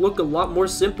matches look a lot more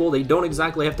simple. They don't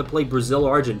exactly have to play Brazil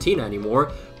or Argentina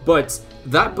anymore, but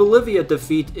that Bolivia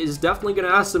defeat is definitely going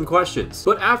to ask some questions.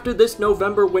 But after this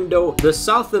November window, the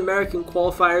South American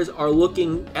qualifiers are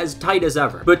looking as tight as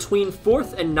ever. Between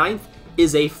 4th and 9th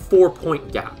is a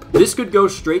 4-point gap. This could go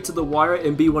straight to the wire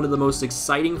and be one of the most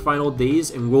exciting final days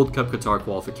in World Cup Qatar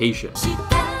qualification.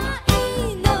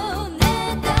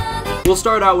 We'll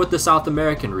start out with the South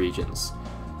American regions.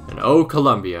 And oh,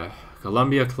 Colombia.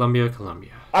 Colombia.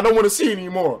 I don't want to see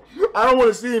anymore. I don't want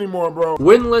to see anymore, bro.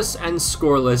 Winless and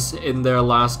scoreless in their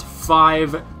last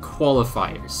 5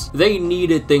 qualifiers. They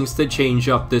needed things to change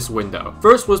up this window.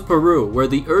 First was Peru, where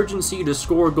the urgency to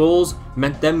score goals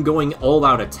meant them going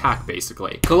all-out attack,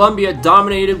 basically. Colombia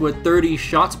dominated with 30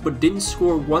 shots, but didn't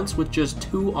score once with just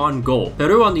 2 on goal.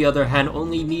 Peru, on the other hand,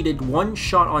 only needed 1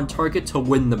 shot on target to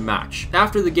win the match.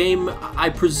 After the game, I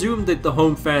presume that the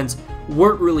home fans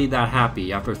weren't really that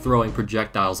happy after throwing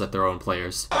projectiles at their own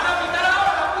players.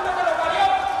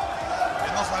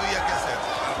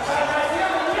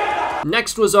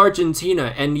 Next was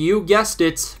Argentina, and you guessed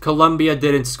it, Colombia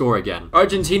didn't score again.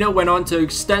 Argentina went on to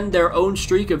extend their own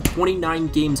streak of 29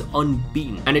 games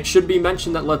unbeaten, and it should be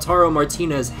mentioned that Lautaro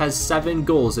Martinez has 7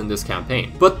 goals in this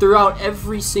campaign. But throughout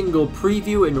every single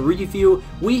preview and review,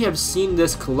 we have seen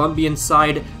this Colombian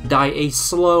side die a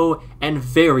slow and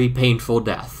very painful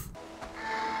death.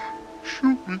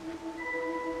 Shoot me.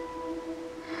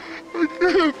 I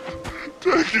can't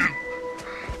take it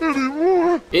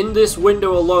anymore. In this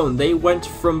window alone, they went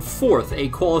from 4th, a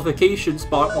qualification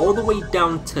spot, all the way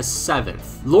down to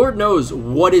 7th. Lord knows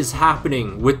what is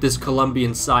happening with this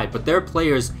Colombian side, but their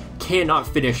players cannot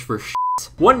finish for shit.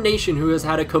 One nation who has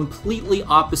had a completely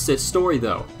opposite story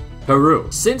though Peru.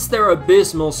 Since their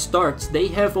abysmal start, they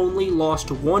have only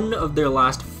lost 1 of their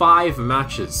last 5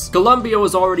 matches. Colombia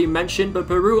was already mentioned, but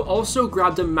Peru also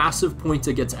grabbed a massive point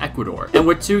against Ecuador. And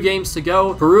with 2 games to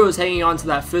go, Peru is hanging on to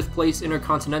that 5th place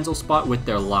Intercontinental spot with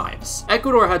their lives.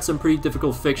 Ecuador had some pretty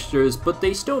difficult fixtures, but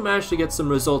they still managed to get some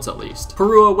results at least.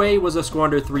 Peru away was a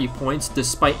squander 3 points,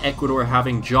 despite Ecuador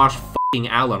having Josh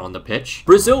Allen on the pitch.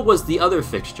 Brazil was the other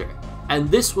fixture, and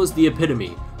this was the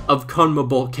epitome of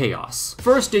CONMEBOL chaos.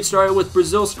 First, it started with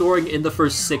Brazil scoring in the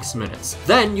first 6 minutes.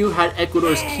 Then you had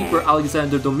Ecuador's keeper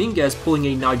Alexander Dominguez pulling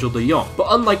a Nigel de Jong. But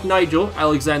unlike Nigel,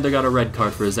 Alexander got a red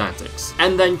card for his antics.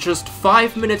 And then just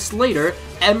 5 minutes later,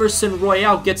 Emerson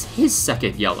Royale gets his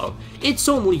 2nd yellow. It's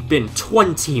only been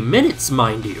 20 minutes,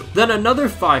 mind you. Then another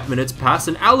 5 minutes pass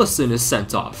and Allison is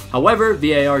sent off. However,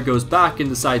 VAR goes back and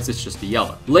decides it's just a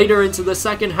yellow. Later into the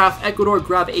second half, Ecuador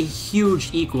grab a huge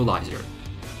equalizer.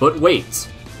 But wait,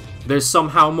 there's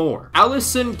somehow more.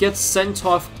 Allison gets sent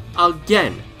off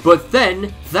again, but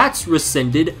then that's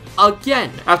rescinded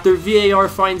again after VAR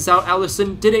finds out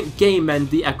Allison didn't game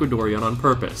end the Ecuadorian on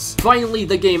purpose. Finally,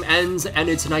 the game ends and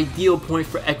it's an ideal point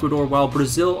for Ecuador while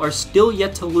Brazil are still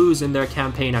yet to lose in their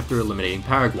campaign after eliminating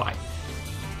Paraguay.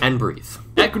 And breathe.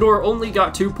 Ecuador only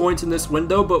got 2 points in this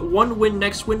window, but 1 win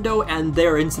next window and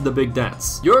they're into the big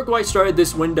dance. Uruguay started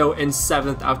this window in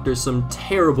 7th after some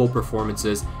terrible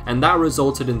performances, and that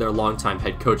resulted in their longtime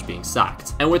head coach being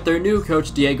sacked. And with their new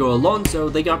coach Diego Alonso,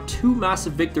 they got 2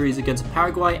 massive victories against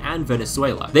Paraguay and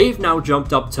Venezuela. They've now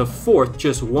jumped up to 4th,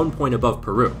 just 1 point above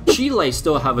Peru. Chile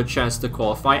still have a chance to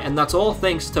qualify, and that's all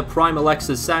thanks to prime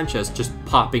Alexis Sanchez just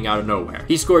popping out of nowhere.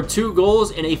 He scored 2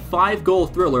 goals in a 5-goal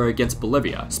thriller against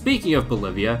Bolivia. Speaking of Bolivia,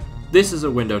 this is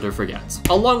a window to forget.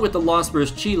 Along with the loss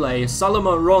versus Chile,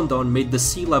 Salomon Rondon made the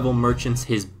Sea Level Merchants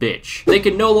his bitch. They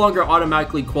can no longer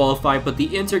automatically qualify, but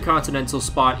the Intercontinental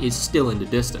spot is still in the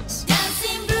distance.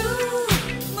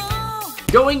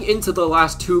 Going into the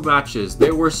last 2 matches,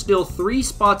 there were still 3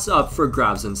 spots up for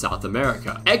grabs in South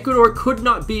America. Ecuador could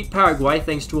not beat Paraguay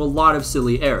thanks to a lot of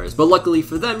silly errors, but luckily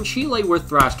for them, Chile were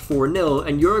thrashed 4-0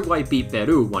 and Uruguay beat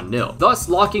Peru 1-0, thus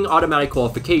locking automatic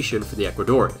qualification for the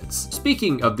Ecuadorians.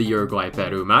 Speaking of the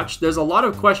Uruguay-Peru match, there's a lot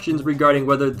of questions regarding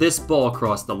whether this ball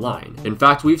crossed the line. In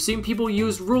fact, we've seen people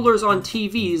use rulers on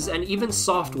TVs and even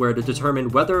software to determine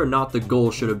whether or not the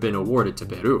goal should have been awarded to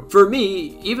Peru. For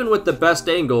me, even with the best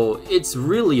angle, it's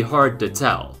really hard to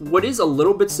tell. What is a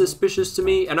little bit suspicious to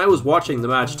me, and I was watching the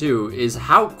match too, is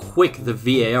how quick the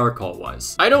VAR call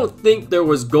was. I don't think there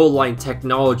was goal line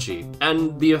technology,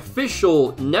 and the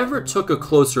official never took a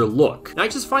closer look. And I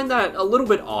just find that a little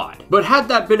bit odd. But had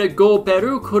that been a goal,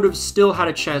 Peru could have still had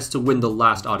a chance to win the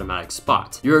last automatic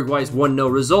spot. Uruguay's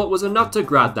 1-0 result was enough to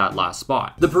grab that last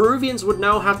spot. The Peruvians would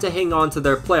now have to hang on to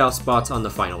their playoff spots on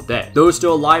the final day. Those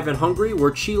still alive and hungry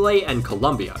were Chile and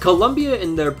Colombia. Colombia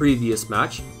in their previous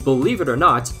match, believe it or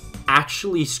not,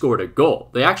 actually scored a goal.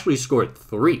 They actually scored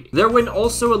 3. Their win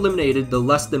also eliminated the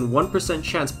less than 1%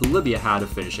 chance Bolivia had of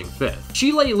finishing 5th.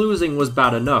 Chile losing was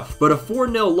bad enough, but a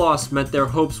 4-0 loss meant their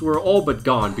hopes were all but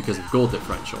gone because of goal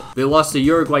differential. They lost to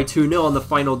Uruguay 2-0 on the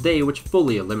final day, which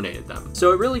fully eliminated them.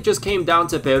 So it really just came down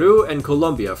to Peru and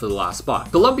Colombia for the last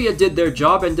spot. Colombia did their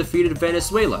job and defeated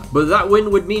Venezuela, but that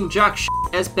win would mean jack shit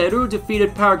as Peru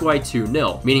defeated Paraguay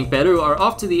 2-0, meaning Peru are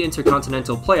off to the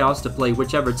Intercontinental Playoffs to play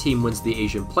whichever team wins the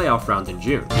Asian playoff round in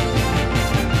June.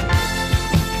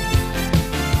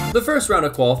 The first round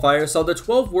of qualifiers saw the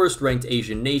 12 worst-ranked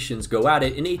Asian nations go at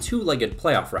it in a 2-legged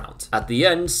playoff round. At the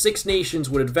end, 6 nations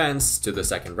would advance to the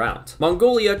second round.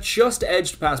 Mongolia just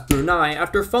edged past Brunei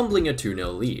after fumbling a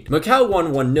 2-0 lead. Macau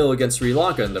won 1-0 against Sri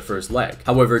Lanka in the first leg.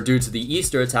 However, due to the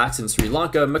Easter attacks in Sri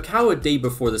Lanka, Macau a day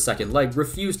before the second leg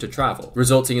refused to travel,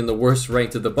 resulting in the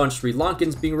worst-ranked of the bunch Sri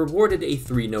Lankans being rewarded a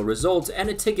 3-0 result and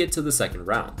a ticket to the second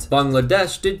round.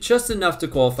 Bangladesh did just enough to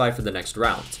qualify for the next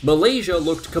round. Malaysia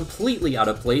looked completely out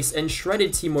of place and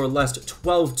shredded Timor-Leste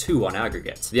 12-2 on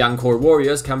aggregate. The Angkor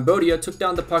Warriors Cambodia took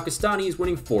down the Pakistanis,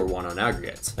 winning 4-1 on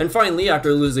aggregate. And finally,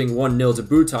 after losing 1-0 to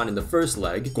Bhutan in the first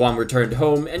leg, Guam returned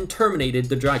home and terminated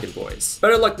the Dragon Boys.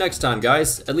 Better luck next time,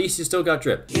 guys. At least you still got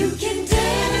drip. You can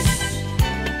dance.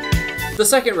 The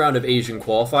second round of Asian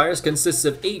qualifiers consists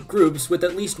of 8 groups with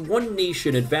at least 1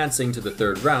 nation advancing to the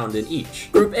third round in each.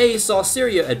 Group A saw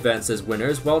Syria advance as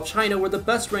winners, while China were the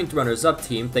best ranked runners-up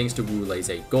team thanks to Wu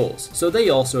Lei's 8 goals, so they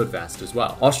also advanced as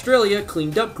well. Australia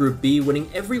cleaned up Group B, winning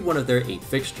every one of their 8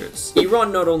 fixtures.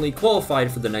 Iran not only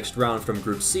qualified for the next round from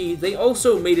Group C, they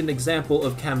also made an example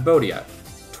of Cambodia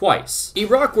twice.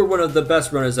 Iraq were one of the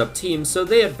best runners-up teams, so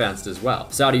they advanced as well.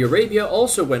 Saudi Arabia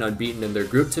also went unbeaten in their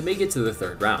group to make it to the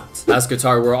third round. As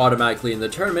Qatar were automatically in the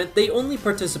tournament, they only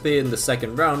participated in the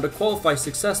second round to qualify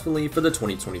successfully for the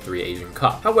 2023 Asian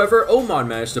Cup. However, Oman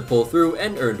managed to pull through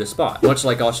and earned a spot. Much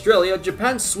like Australia,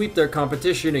 Japan swept their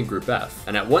competition in Group F,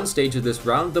 and at one stage of this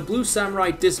round, the Blue Samurai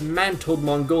dismantled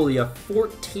Mongolia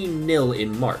 14-0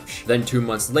 in March. Then 2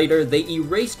 months later, they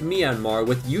erased Myanmar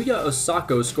with Yuya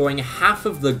Osako scoring half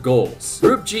of the goals.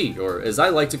 Group G, or as I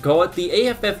like to call it, the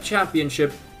AFF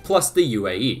Championship plus the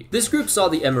UAE. This group saw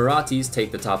the Emiratis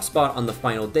take the top spot on the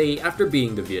final day after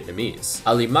beating the Vietnamese.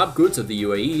 Ali Maqwell of the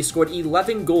UAE scored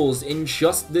 11 goals in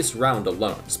just this round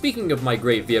alone. Speaking of my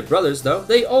great Viet brothers though,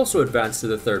 they also advanced to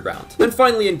the third round. And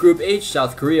finally in Group H,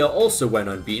 South Korea also went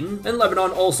unbeaten, and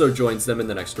Lebanon also joins them in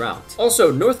the next round.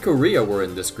 Also, North Korea were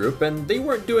in this group, and they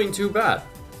weren't doing too bad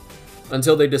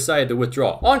until they decided to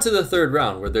withdraw. On to the third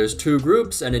round, where there's 2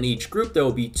 groups, and in each group there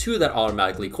will be 2 that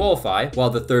automatically qualify, while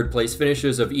the third place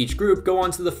finishers of each group go on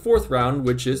to the 4th round,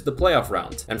 which is the playoff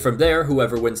round. And from there,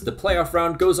 whoever wins the playoff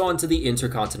round goes on to the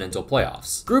Inter-Continental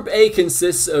Playoffs. Group A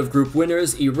consists of group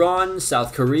winners Iran,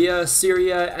 South Korea,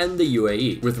 Syria, and the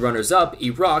UAE, with runners-up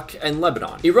Iraq and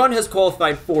Lebanon. Iran has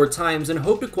qualified 4 times and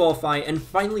hope to qualify and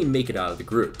finally make it out of the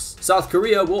groups. South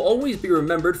Korea will always be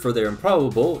remembered for their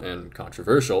improbable, and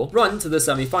controversial, run to the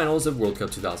semifinals of World Cup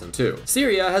 2002.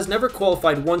 Syria has never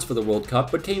qualified once for the World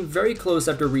Cup, but came very close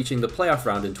after reaching the playoff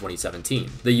round in 2017.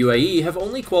 The UAE have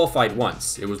only qualified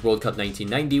once. It was World Cup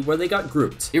 1990 where they got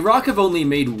grouped. Iraq have only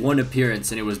made 1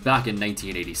 appearance, and it was back in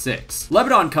 1986.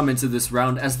 Lebanon come into this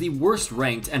round as the worst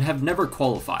ranked and have never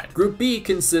qualified. Group B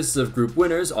consists of group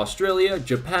winners Australia,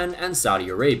 Japan, and Saudi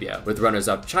Arabia, with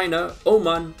runners-up China,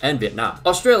 Oman, and Vietnam.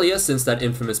 Australia, since that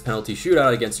infamous penalty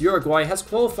shootout against Uruguay, has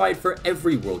qualified for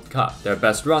every World Cup. Their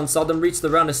best run saw them reach the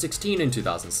round of 16 in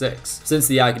 2006. Since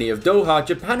the agony of Doha,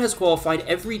 Japan has qualified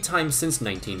every time since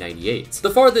 1998. The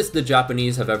farthest the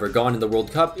Japanese have ever gone in the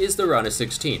World Cup is the round of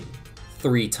 16.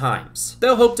 3 times.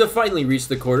 They'll hope to finally reach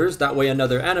the quarters, that way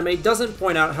another anime doesn't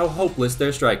point out how hopeless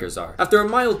their strikers are. After a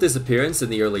mild disappearance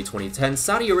in the early 2010s,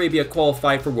 Saudi Arabia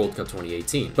qualified for World Cup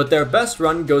 2018, but their best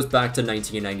run goes back to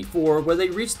 1994 where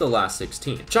they reached the last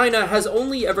 16. China has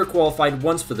only ever qualified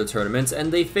once for the tournament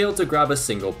and they failed to grab a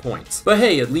single point. But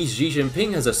hey, at least Xi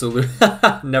Jinping has a solution.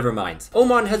 Never mind.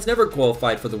 Oman has never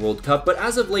qualified for the World Cup, but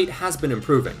as of late has been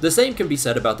improving. The same can be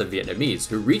said about the Vietnamese,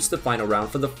 who reached the final round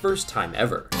for the first time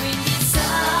ever.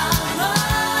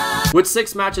 With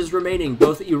 6 matches remaining,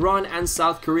 both Iran and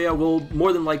South Korea will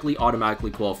more than likely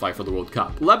automatically qualify for the World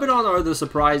Cup. Lebanon are the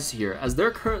surprise here, as they're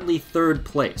currently 3rd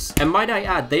place. And might I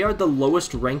add, they are the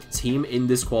lowest ranked team in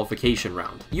this qualification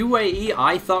round. UAE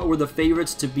I thought were the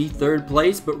favorites to be 3rd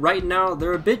place, but right now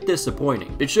they're a bit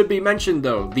disappointing. It should be mentioned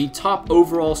though, the top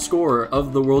overall scorer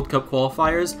of the World Cup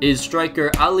qualifiers is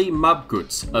striker Ali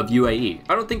Maqwell of UAE.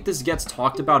 I don't think this gets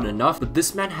talked about enough, but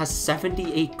this man has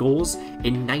 78 goals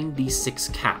in 96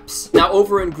 caps. Now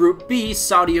over in Group B,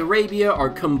 Saudi Arabia are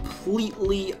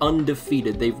completely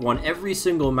undefeated. They've won every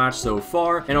single match so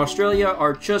far, and Australia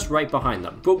are just right behind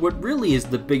them. But what really is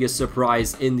the biggest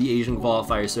surprise in the Asian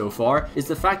qualifier so far is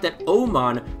the fact that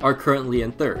Oman are currently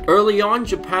in 3rd. Early on,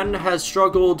 Japan has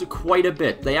struggled quite a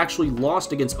bit. They actually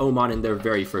lost against Oman in their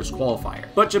very first qualifier.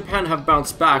 But Japan have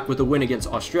bounced back with a win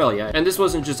against Australia, and this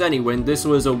wasn't just any win, this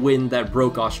was a win that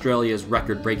broke Australia's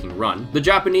record-breaking run. The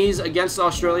Japanese against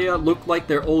Australia looked like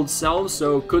their old selves,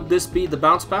 so could this be the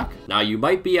bounce back? Now you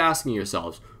might be asking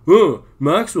yourselves,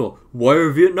 Maxwell, why are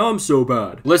Vietnam so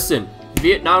bad? Listen,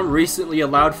 Vietnam recently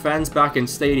allowed fans back in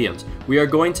stadiums. We are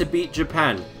going to beat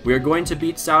Japan. We are going to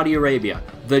beat Saudi Arabia.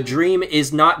 The dream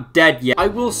is not dead yet. I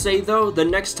will say though, the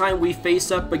next time we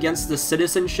face up against the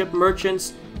citizenship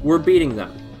merchants, we're beating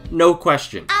them. No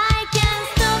question.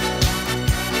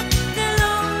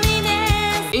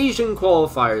 Asian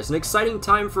qualifiers, an exciting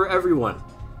time for everyone.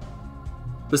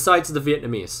 Besides the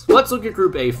Vietnamese. Let's look at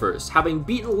Group A first. Having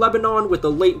beaten Lebanon with a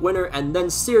late winner and then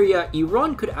Syria,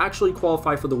 Iran could actually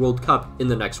qualify for the World Cup in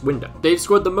the next window. They've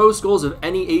scored the most goals of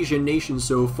any Asian nation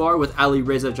so far, with Ali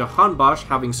Reza Jahanbakhsh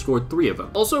having scored 3 of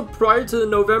them. Also, prior to the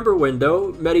November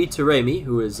window, Mehdi Taremi,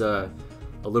 who is a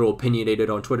little opinionated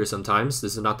on Twitter sometimes.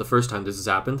 This is not the first time this has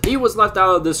happened. He was left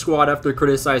out of this squad after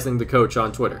criticizing the coach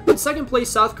on Twitter. In 2nd place,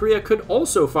 South Korea could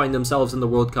also find themselves in the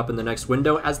World Cup in the next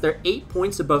window, as they're 8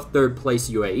 points above 3rd place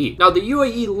UAE. Now, the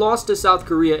UAE lost to South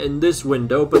Korea in this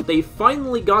window, but they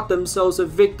finally got themselves a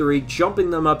victory,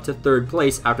 jumping them up to 3rd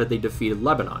place after they defeated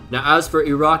Lebanon. Now, as for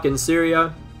Iraq and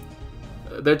Syria,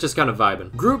 They're just kind of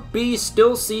vibing. Group B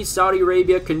still sees Saudi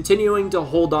Arabia continuing to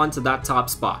hold on to that top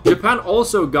spot. Japan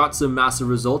also got some massive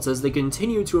results as they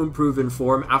continue to improve in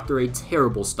form after a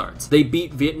terrible start. They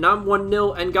beat Vietnam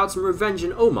 1-0 and got some revenge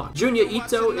in Oman. Junya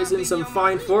Ito is in some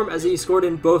fine form as he scored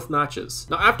in both matches.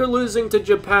 Now, after losing to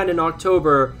Japan in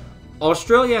October,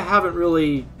 Australia haven't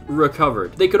really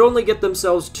recovered. They could only get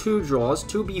themselves 2 draws.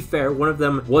 To be fair, one of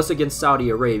them was against Saudi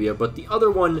Arabia, but the other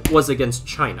one was against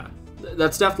China.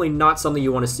 That's definitely not something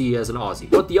you want to see as an Aussie.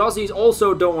 What the Aussies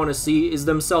also don't want to see is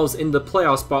themselves in the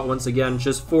playoff spot once again,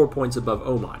 just 4 points above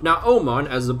Oman. Now Oman,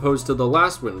 as opposed to the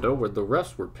last window where the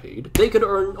refs were paid, they could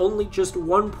earn only just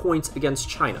 1 point against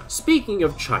China. Speaking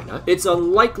of China, it's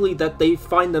unlikely that they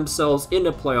find themselves in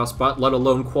a playoff spot, let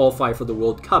alone qualify for the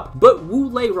World Cup, but Wu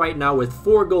Lei right now with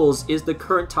 4 goals is the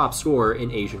current top scorer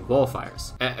in Asian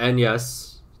qualifiers. And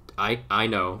yes, I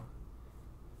know.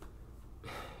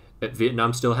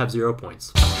 Vietnam still have 0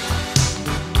 points.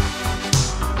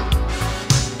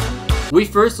 We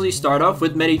firstly start off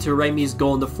with Mehdi Taremi's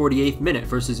goal in the 48th minute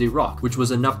versus Iraq, which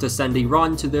was enough to send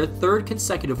Iran to their 3rd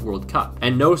consecutive World Cup.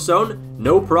 And no Son,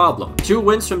 no problem. 2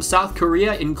 wins from South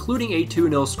Korea, including a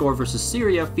 2-0 score versus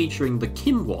Syria featuring the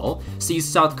Kim Wall, sees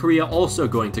South Korea also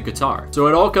going to Qatar. So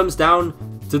it all comes down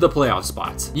to the playoff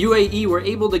spots. UAE were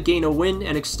able to gain a win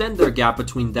and extend their gap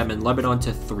between them and Lebanon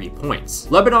to 3 points.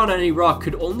 Lebanon and Iraq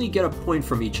could only get a point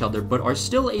from each other, but are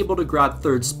still able to grab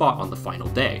 3rd spot on the final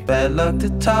day. Bad luck to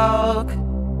talk.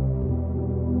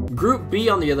 Group B,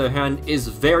 on the other hand, is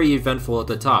very eventful at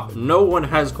the top. No one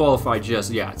has qualified just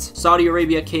yet. Saudi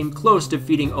Arabia came close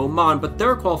defeating Oman, but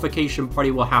their qualification party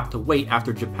will have to wait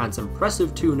after Japan's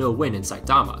impressive 2-0 win in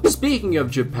Saitama. Speaking of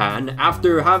Japan,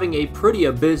 after having a pretty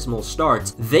abysmal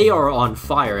start, they are on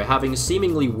fire, having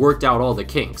seemingly worked out all the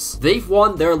kinks. They've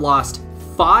won their last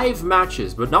 5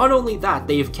 matches, but not only that,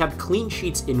 they have kept clean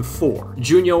sheets in 4.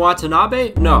 Junya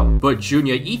Watanabe? No, but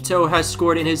Junya Ito has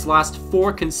scored in his last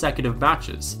 4 consecutive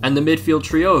matches. And the midfield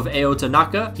trio of Eo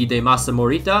Tanaka, Hidemasa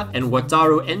Morita, and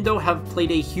Wataru Endo have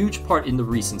played a huge part in the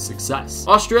recent success.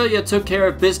 Australia took care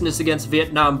of business against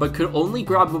Vietnam, but could only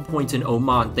grab a point in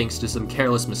Oman thanks to some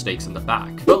careless mistakes in the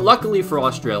back. But luckily for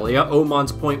Australia,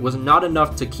 Oman's point was not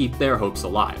enough to keep their hopes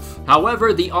alive.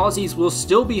 However, the Aussies will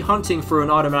still be hunting for an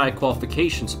automatic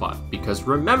qualification spot, because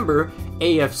remember,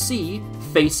 AFC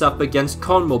face up against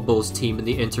CONMEBOL's team in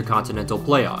the Inter-Continental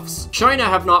Playoffs. China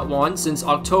have not won since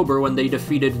October when they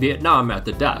defeated Vietnam at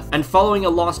the death, and following a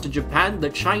loss to Japan, the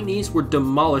Chinese were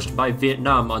demolished by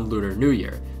Vietnam on Lunar New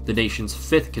Year, the nation's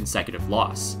 5th consecutive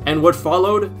loss. And what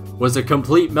followed was a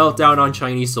complete meltdown on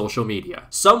Chinese social media.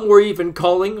 Some were even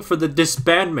calling for the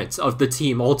disbandment of the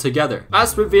team altogether.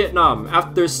 As for Vietnam,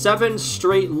 after 7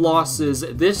 straight losses,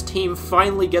 this team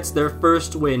finally gets their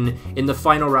first win in the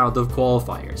final round of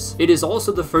qualifiers. It is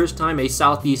also the first time a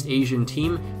Southeast Asian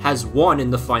team has won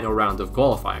in the final round of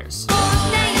qualifiers.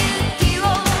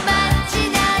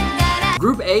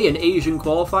 Group A in Asian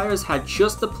qualifiers had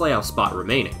just the playoff spot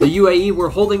remaining. The UAE were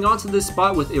holding on to this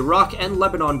spot with Iraq and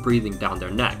Lebanon breathing down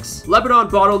their necks. Lebanon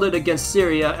bottled it against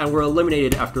Syria and were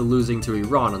eliminated after losing to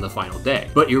Iran on the final day.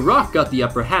 But Iraq got the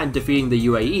upper hand, defeating the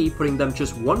UAE, putting them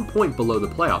just 1 point below the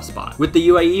playoff spot. With the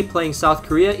UAE playing South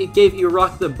Korea, it gave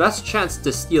Iraq the best chance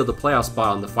to steal the playoff spot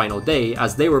on the final day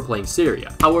as they were playing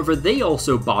Syria. However, they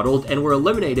also bottled and were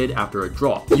eliminated after a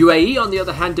draw. UAE, on the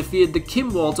other hand, defeated the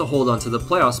Kim Wall to hold on to the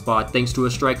playoff spot thanks to a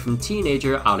strike from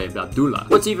teenager Aleb Abdullah.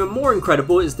 What's even more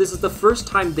incredible is this is the first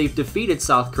time they've defeated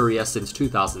South Korea since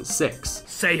 2006.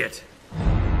 Say it.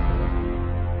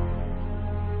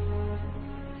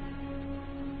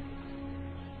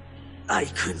 I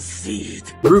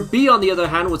concede. Group B, on the other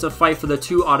hand, was a fight for the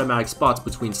 2 automatic spots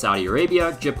between Saudi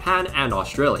Arabia, Japan, and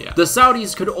Australia. The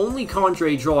Saudis could only conjure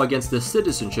a draw against the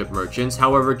citizenship merchants,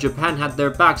 however, Japan had their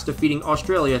backs, defeating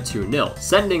Australia 2-0,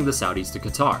 sending the Saudis to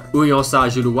Qatar.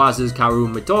 Unyosa Juruwa's Karu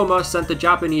Mitoma sent the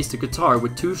Japanese to Qatar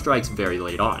with 2 strikes very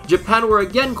late on. Japan were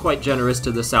again quite generous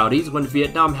to the Saudis when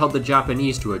Vietnam held the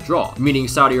Japanese to a draw, meaning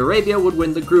Saudi Arabia would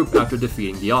win the group after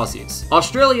defeating the Aussies.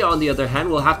 Australia, on the other hand,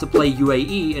 will have to play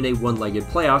UAE in a one-legged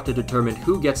playoff to determine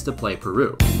who gets to play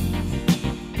Peru.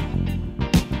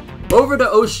 Over to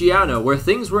Oceania, where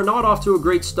things were not off to a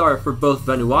great start for both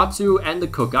Vanuatu and the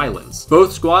Cook Islands.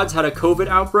 Both squads had a COVID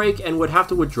outbreak and would have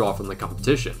to withdraw from the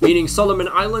competition, meaning Solomon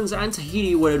Islands and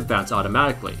Tahiti would advance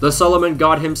automatically. The Solomon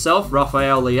god himself,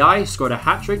 Rafael Leai, scored a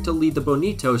hat-trick to lead the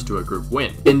Bonitos to a group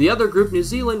win. In the other group, New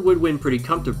Zealand would win pretty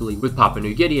comfortably, with Papua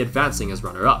New Guinea advancing as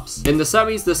runner-ups. In the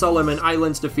semis, the Solomon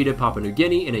Islands defeated Papua New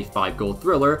Guinea in a 5-goal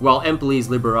thriller, while Empoli's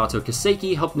Liberato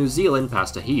Kaseki helped New Zealand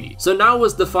pass Tahiti. So now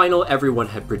was the final everyone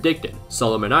had predicted, predicted,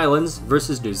 Solomon Islands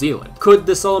versus New Zealand. Could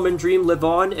the Solomon Dream live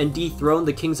on and dethrone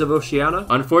the Kings of Oceania?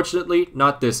 Unfortunately,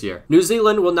 not this year. New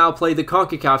Zealand will now play the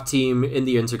CONCACAF team in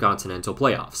the Inter-Continental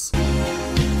Playoffs.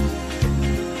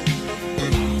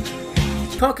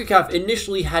 CONCACAF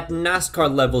initially had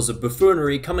NASCAR levels of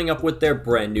buffoonery coming up with their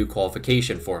brand new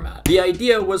qualification format. The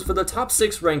idea was for the top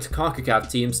 6 ranked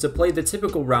CONCACAF teams to play the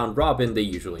typical round robin they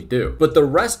usually do, but the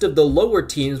rest of the lower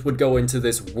teams would go into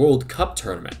this World Cup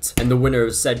tournament, and the winner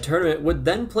of said tournament would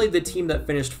then play the team that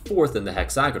finished 4th in the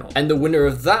hexagonal, and the winner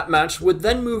of that match would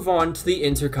then move on to the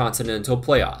Inter-Continental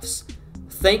Playoffs.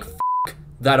 Thank f***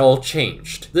 that all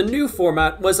changed. The new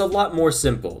format was a lot more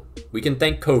simple. We can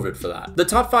thank COVID for that. The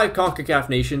top 5 CONCACAF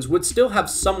nations would still have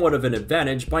somewhat of an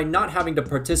advantage by not having to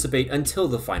participate until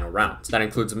the final round. That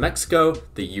includes Mexico,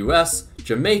 the US,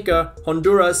 Jamaica,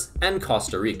 Honduras, and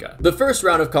Costa Rica. The first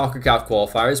round of CONCACAF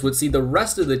qualifiers would see the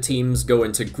rest of the teams go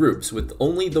into groups, with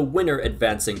only the winner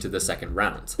advancing to the second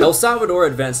round. El Salvador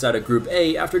advanced out of Group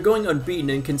A after going unbeaten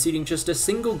and conceding just a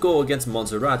single goal against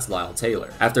Montserrat's Lyle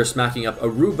Taylor. After smacking up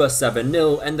Aruba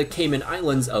 7-0 and the Cayman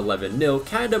Islands 11-0,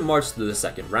 Canada marched to the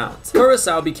second round.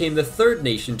 Curacao became the 3rd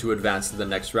nation to advance to the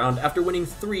next round after winning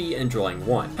 3 and drawing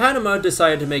 1. Panama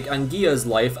decided to make Anguilla's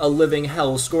life a living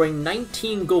hell, scoring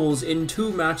 19 goals in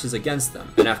 2 matches against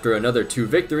them, and after another 2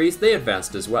 victories, they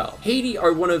advanced as well. Haiti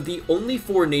are one of the only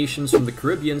 4 nations from the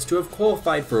Caribbean to have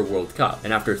qualified for a World Cup,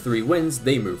 and after 3 wins,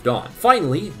 they moved on.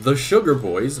 Finally, the Sugar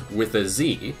Boys, with a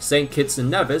Z, St. Kitts and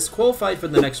Nevis, qualified for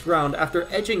the next round after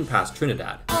edging past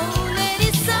Trinidad.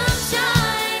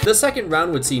 The second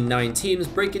round would see 9 teams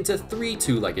break into 3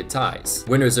 two-legged ties.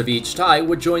 Winners of each tie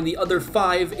would join the other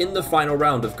 5 in the final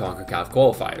round of CONCACAF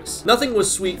qualifiers. Nothing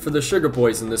was sweet for the Sugar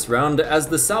Boys in this round, as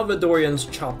the Salvadorians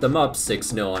chopped them up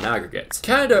 6-0 on aggregate.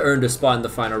 Canada earned a spot in the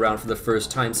final round for the first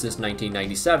time since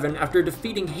 1997 after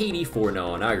defeating Haiti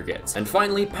 4-0 on aggregate. And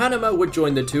finally, Panama would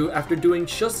join the 2 after doing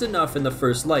just enough in the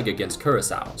first leg against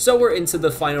Curacao. So we're into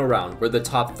the final round, where the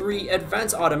top 3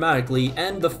 advance automatically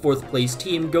and the 4th place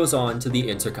team goes on to the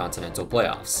Inter-Continental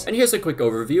Playoffs. And here's a quick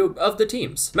overview of the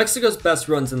teams. Mexico's best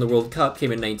runs in the World Cup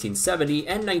came in 1970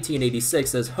 and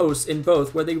 1986 as hosts in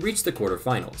both, where they reached the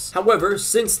quarterfinals. However,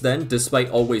 since then, despite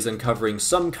always uncovering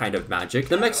some kind of magic,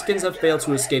 the Mexicans have failed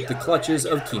to escape the clutches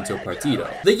of Quinto Partido.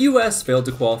 The US failed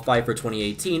to qualify for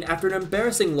 2018 after an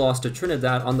embarrassing loss to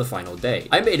Trinidad on the final day.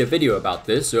 I made a video about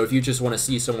this, so if you just want to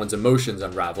see someone's emotions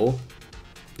unravel,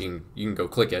 you can go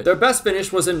click it. Their best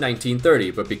finish was in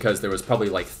 1930, but because there was probably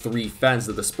like 3 fans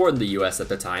of the sport in the US at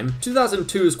the time,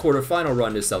 2002's quarterfinal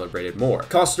run is celebrated more.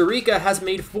 Costa Rica has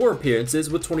made 4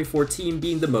 appearances, with 2014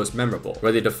 being the most memorable,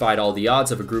 where they defied all the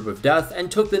odds of a group of death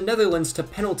and took the Netherlands to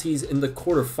penalties in the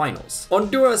quarterfinals.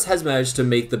 Honduras has managed to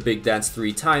make the big dance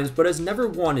 3 times, but has never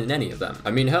won in any of them. I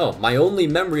mean, hell, my only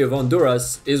memory of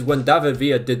Honduras is when David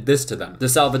Villa did this to them. The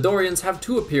Salvadorians have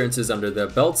 2 appearances under their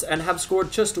belts and have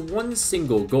scored just 1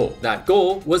 single goal. That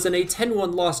goal was in a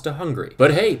 10-1 loss to Hungary.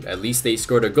 But hey, at least they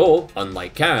scored a goal,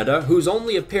 unlike Canada, whose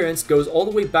only appearance goes all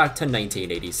the way back to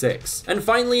 1986. And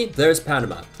finally, there's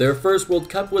Panama. Their first World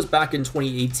Cup was back in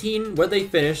 2018, where they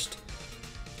finished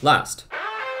last.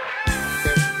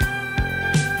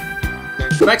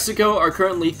 Mexico are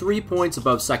currently 3 points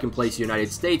above 2nd place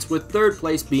United States, with 3rd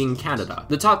place being Canada.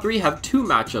 The top 3 have 2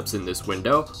 matchups in this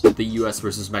window, with the US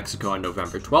versus Mexico on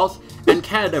November 12th, and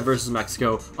Canada versus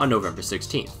Mexico on November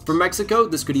 16th. For Mexico,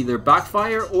 this could either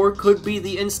backfire or could be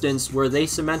the instance where they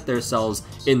cement themselves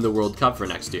in the World Cup for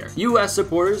next year. US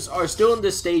supporters are still in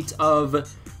the state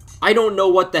of, I don't know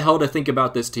what the hell to think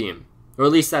about this team. Or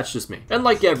at least that's just me. And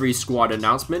like every squad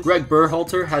announcement, Greg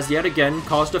Berhalter has yet again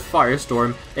caused a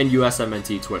firestorm in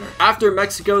USMNT Twitter. After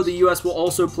Mexico, the US will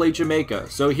also play Jamaica,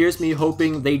 so here's me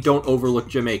hoping they don't overlook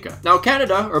Jamaica. Now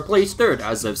Canada are placed 3rd,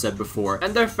 as I've said before,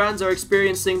 and their fans are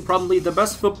experiencing probably the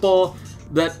best football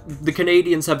that the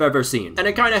Canadians have ever seen. And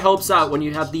it kind of helps out when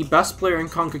you have the best player in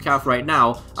CONCACAF right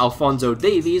now, Alphonso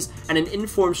Davies, and an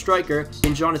informed striker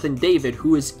in Jonathan David,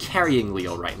 who is carrying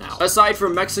Leo right now. Aside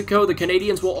from Mexico, the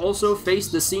Canadians will also face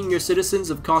the senior citizens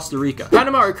of Costa Rica.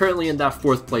 Panama are currently in that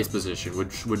 4th place position,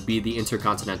 which would be the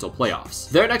Intercontinental Playoffs.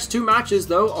 Their next 2 matches,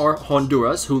 though, are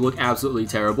Honduras, who look absolutely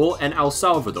terrible, and El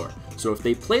Salvador. So if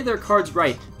they play their cards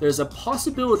right, there's a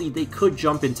possibility they could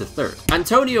jump into 3rd.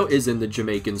 Antonio is in the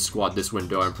Jamaican squad this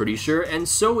window, I'm pretty sure, and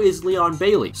so is Leon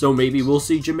Bailey. So maybe we'll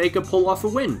see Jamaica pull off a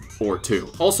win or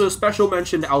 2. Also, special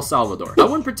mention to El Salvador. I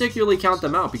wouldn't particularly count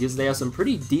them out because they have some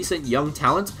pretty decent young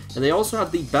talent, and they also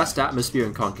have the best atmosphere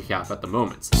in CONCACAF at the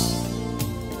moment.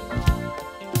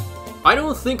 I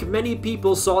don't think many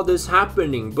people saw this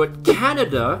happening, but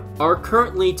Canada are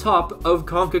currently top of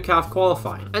CONCACAF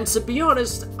qualifying. And to be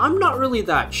honest, I'm not really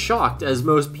that shocked as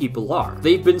most people are.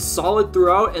 They've been solid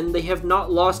throughout and they have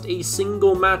not lost a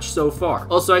single match so far.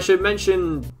 Also, I should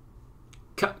mention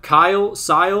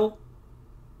Sile?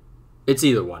 It's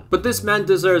either one. But this man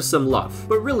deserves some love.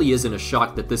 But really isn't a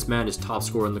shock that this man is top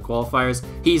scorer in the qualifiers.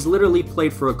 He's literally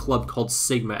played for a club called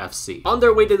Sigma FC. On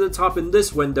their way to the top in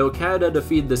this window, Canada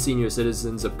defeated the senior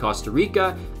citizens of Costa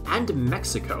Rica and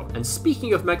Mexico. And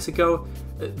speaking of Mexico,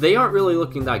 they aren't really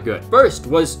looking that good. First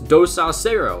was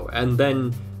 2-0 and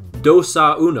then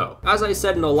 2-1. As I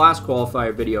said in the last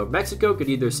qualifier video, Mexico could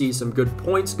either see some good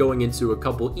points going into a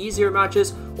couple easier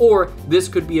matches, or this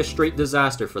could be a straight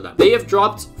disaster for them. They have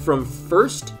dropped from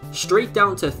first straight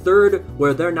down to third,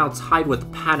 where they're now tied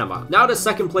with Panama. Now to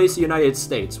second place, the United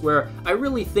States, where I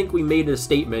really think we made a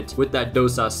statement with that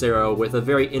 2-0 with a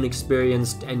very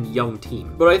inexperienced and young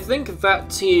team. But I think that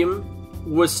team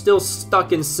was still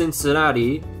stuck in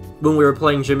Cincinnati when we were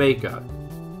playing Jamaica,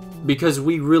 because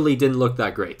we really didn't look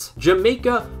that great.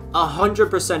 Jamaica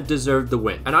 100% deserved the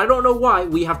win, and I don't know why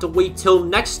we have to wait till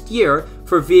next year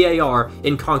for VAR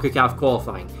in CONCACAF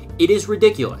qualifying. It is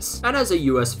ridiculous. And as a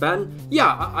US fan,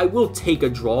 yeah, I will take a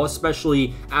draw,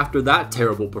 especially after that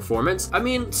terrible performance. I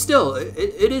mean, still,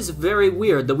 it is very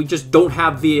weird that we just don't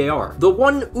have VAR. The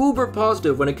one uber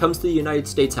positive when it comes to the United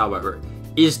States, however,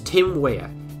 is Tim Weah.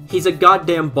 He's a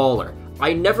goddamn baller.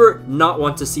 I never not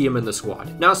want to see him in the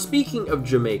squad. Now, speaking of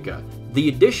Jamaica, the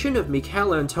addition of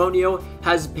Maqwell Antonio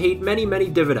has paid many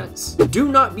dividends. Do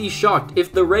not be shocked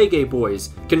if the Reggae Boys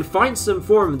can find some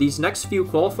form these next few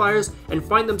qualifiers and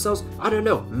find themselves, I don't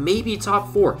know, maybe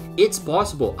top 4. It's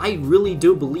possible. I really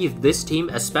do believe this team,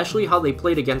 especially how they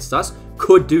played against us,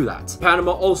 could do that.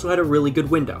 Panama also had a really good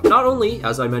window. Not only,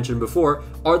 as I mentioned before,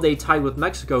 are they tied with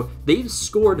Mexico, they've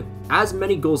scored as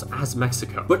many goals as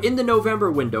Mexico. But in the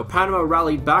November window, Panama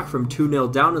rallied back from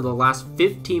 2-0 down in the last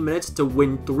 15 minutes to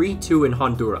win 3-2 in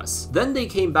Honduras. Then they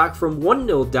came back from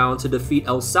 1-0 down to defeat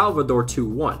El Salvador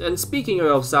 2-1. And speaking of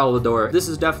El Salvador, this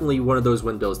is definitely one of those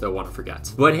windows that I want to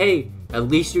forget. But hey, at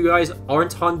least you guys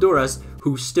aren't Honduras,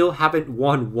 who still haven't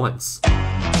won once.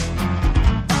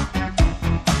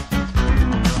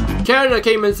 Canada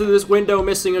came into this window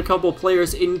missing a couple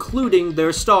players, including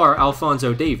their star,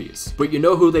 Alphonso Davies. But you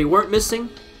know who they weren't missing?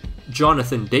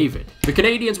 Jonathan David. The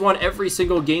Canadians won every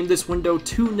single game this window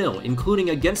 2-0, including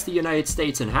against the United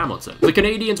States and Hamilton. The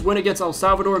Canadians' win against El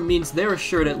Salvador means they're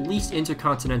assured at least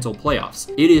Inter-Continental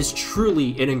Playoffs. It is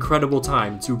truly an incredible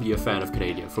time to be a fan of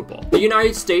Canadian football. The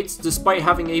United States, despite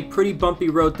having a pretty bumpy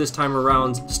road this time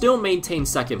around, still maintained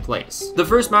second place. The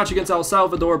first match against El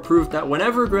Salvador proved that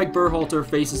whenever Greg Berhalter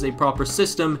faces a proper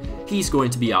system, he's going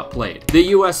to be outplayed. The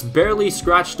US barely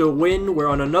scratched a win, where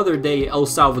on another day, El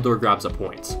Salvador grabs a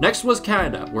point. Next was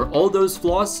Canada, where all those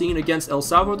flaws seen against El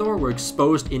Salvador were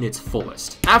exposed in its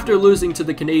fullest. After losing to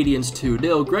the Canadians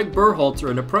 2-0, Greg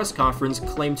Berhalter in a press conference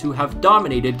claimed to have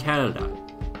dominated Canada.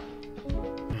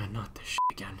 Not this shit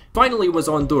again. Finally was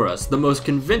Honduras, the most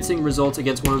convincing result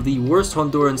against one of the worst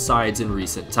Honduran sides in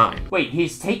recent time. Wait,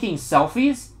 he's taking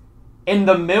selfies? In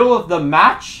the middle of the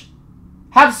match?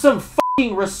 Have some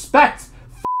fucking respect!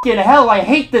 Fucking hell, I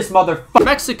hate this motherfucker!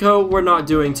 Mexico were not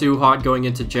doing too hot going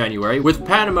into January, with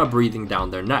Panama breathing down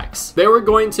their necks. They were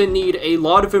going to need a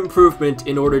lot of improvement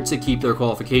in order to keep their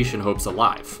qualification hopes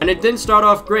alive. And it didn't start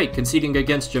off great, conceding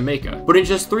against Jamaica, but in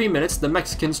just 3 minutes, the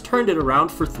Mexicans turned it around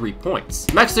for 3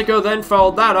 points. Mexico then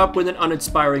followed that up with an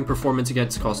uninspiring performance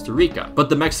against Costa Rica, but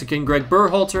the Mexican Greg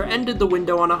Berhalter ended the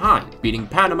window on a high, beating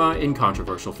Panama in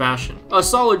controversial fashion. A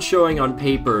solid showing on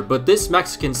paper, but this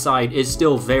Mexican side is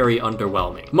still very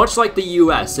underwhelming. Much like the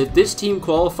US, if this team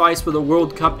qualifies for the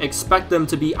World Cup, expect them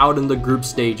to be out in the group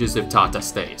stages if Tata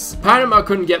stays. Panama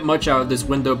couldn't get much out of this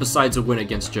window besides a win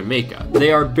against Jamaica.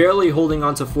 They are barely holding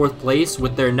on to 4th place,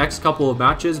 with their next couple of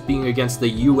matches being against the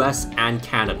US and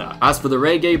Canada. As for the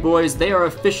Reggae Boys, they are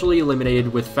officially eliminated,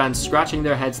 with fans scratching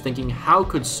their heads thinking how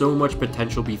could so much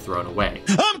potential be thrown away.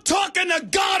 I'm talking to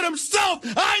God himself!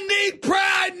 I need prayer!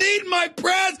 I need my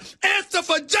prayers answer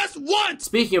for just once!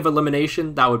 Speaking of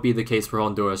elimination, that would be the case for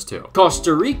Honduras too.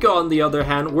 Costa Rica, on the other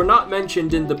hand, were not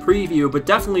mentioned in the preview, but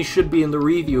definitely should be in the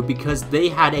review because they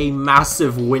had a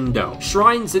massive window.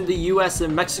 Shrines in the US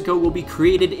and Mexico will be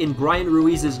created in Brian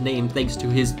Ruiz's name thanks to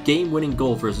his game-winning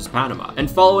goal versus Panama. And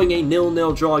following a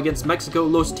 0-0 draw against Mexico,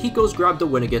 Los Ticos grabbed a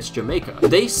win against Jamaica.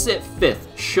 They sit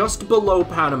 5th, just below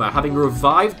Panama, having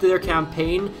revived their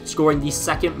campaign, scoring the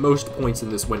 2nd most points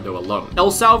in this window alone. El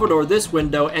Salvador this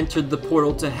window entered the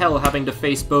portal to hell, having to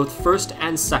face both 1st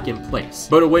and 2nd place.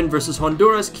 But a win versus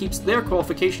Honduras keeps their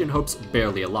qualification hopes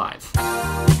barely alive.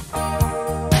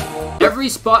 Every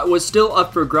spot was still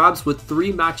up for grabs with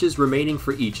 3 matches remaining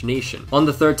for each nation. On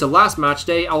the third to last match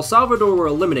day, El Salvador were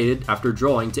eliminated after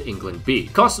drawing to England B.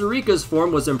 Costa Rica's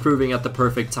form was improving at the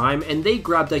perfect time, and they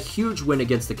grabbed a huge win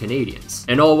against the Canadians.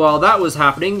 And all while that was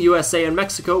happening, USA and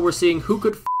Mexico were seeing who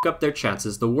could up their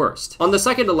chances the worst. On the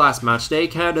second to last match day,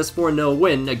 Canada's 4-0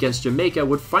 win against Jamaica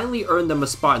would finally earn them a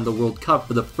spot in the World Cup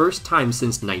for the first time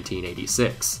since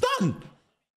 1986. Done!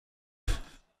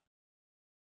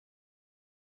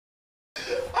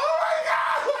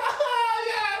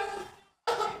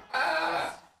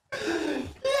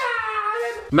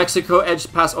 Mexico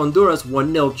edged past Honduras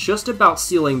 1-0, just about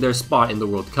sealing their spot in the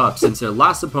World Cup since their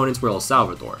last opponents were El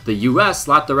Salvador. The US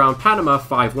slapped around Panama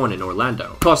 5-1 in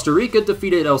Orlando. Costa Rica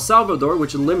defeated El Salvador,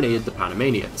 which eliminated the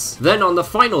Panamanians. Then on the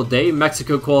final day,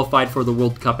 Mexico qualified for the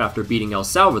World Cup after beating El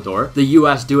Salvador, the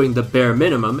US doing the bare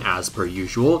minimum as per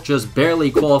usual, just barely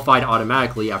qualified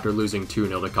automatically after losing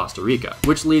 2-0 to Costa Rica,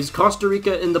 which leaves Costa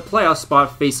Rica in the playoff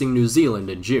spot facing New Zealand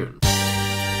in June.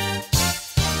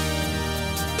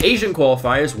 Asian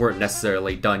qualifiers weren't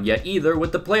necessarily done yet either,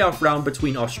 with the playoff round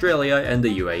between Australia and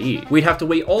the UAE. We'd have to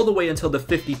wait all the way until the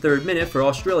 53rd minute for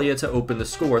Australia to open the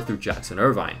score through Jackson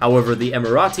Irvine. However, the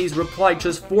Emiratis replied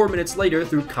just 4 minutes later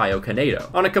through Caio Canedo.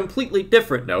 On a completely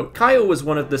different note, Caio was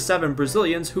one of the 7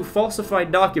 Brazilians who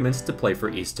falsified documents to play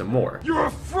for East Timor. You're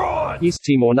a fraud! East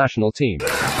Timor national team.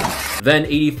 Then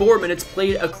 84 minutes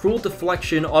played, a cruel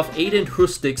deflection off Aiden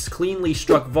Hrustic's cleanly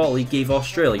struck volley gave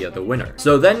Australia the winner.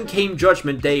 So then came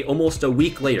Judgment Day almost a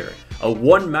week later, a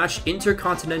one-match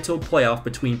Intercontinental Playoff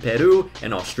between Peru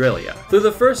and Australia. Through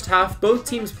the first half, both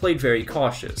teams played very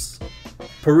cautious.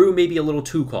 Peru maybe a little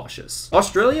too cautious.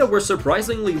 Australia were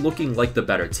surprisingly looking like the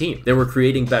better team. They were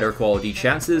creating better quality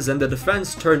chances, and the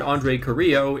defense turned Andre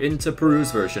Carrillo into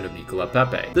Peru's version of Nicola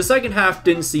Pepe. The second half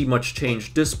didn't see much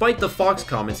change, despite the Fox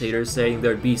commentators saying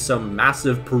there'd be some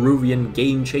massive Peruvian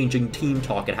game-changing team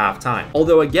talk at halftime.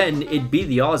 Although again, it'd be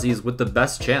the Aussies with the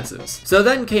best chances. So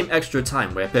then came extra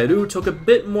time, where Peru took a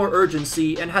bit more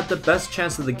urgency and had the best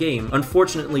chance of the game,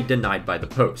 unfortunately denied by the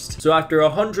post. So after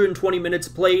 120 minutes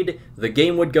played, the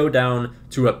game would go down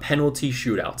to a penalty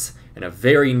shootout, and a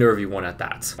very nervy one at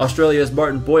that. Australia's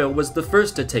Martin Boyle was the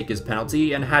first to take his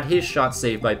penalty and had his shot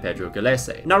saved by Pedro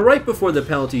Gallese. Now right before the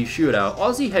penalty shootout,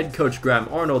 Aussie head coach Graham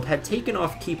Arnold had taken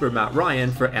off keeper Matt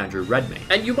Ryan for Andrew Redmayne.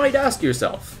 And you might ask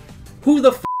yourself, who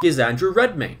the f is Andrew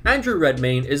Redmayne? Andrew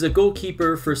Redmayne is a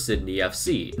goalkeeper for Sydney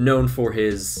FC, known for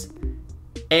his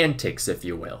antics, if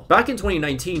you will. Back in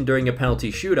 2019, during a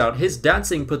penalty shootout, his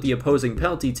dancing put the opposing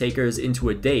penalty takers into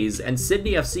a daze, and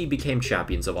Sydney FC became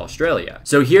champions of Australia.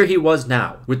 So here he was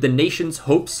now, with the nation's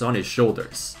hopes on his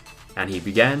shoulders, and he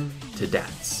began to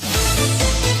dance.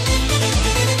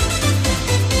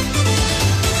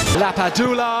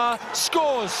 Lapadula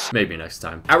scores! Maybe next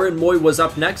time. Aaron Moy was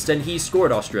up next, and he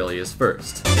scored Australia's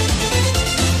first.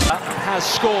 Has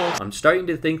scored. I'm starting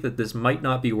to think that this might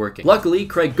not be working. Luckily,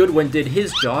 Craig Goodwin did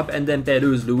his job, and then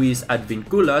Peru's Luis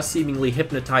Advincula, seemingly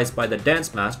hypnotized by the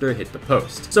dance master, hit the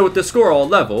post. So with the score all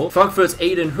level, Frankfurt's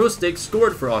Aiden Hrustic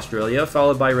scored for Australia,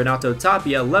 followed by Renato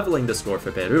Tapia leveling the score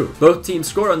for Peru. Both teams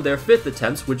scored on their 5th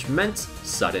attempts, which meant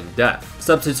sudden death.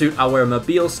 Substitute Awer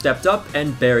Mabil stepped up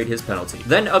and buried his penalty.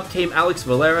 Then up came Alex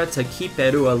Valera to keep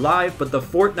Peru alive, but the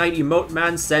Fortnite emote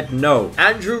man said no.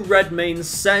 Andrew Redmayne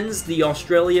sends the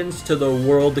Australians to the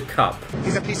World Cup.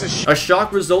 He's a piece of shit. A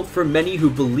shock result for many who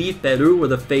believe Peru were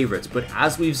the favorites, but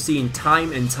as we've seen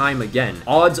time and time again,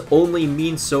 odds only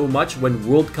mean so much when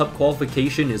World Cup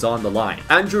qualification is on the line.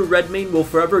 Andrew Redmayne will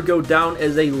forever go down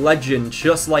as a legend,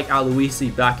 just like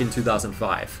Aloisi back in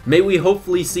 2005. May we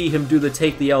hopefully see him do the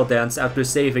take the L dance after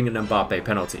saving an Mbappe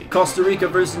penalty. Costa Rica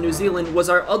versus New Zealand was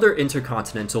our other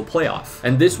Intercontinental Playoff,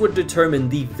 and this would determine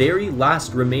the very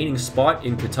last remaining spot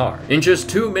in Qatar. In just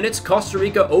 2 minutes, Costa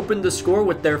Rica opened the score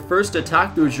with their first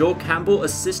attack through Joel Campbell,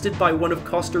 assisted by one of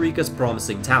Costa Rica's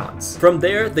promising talents. From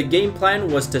there, the game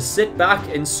plan was to sit back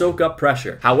and soak up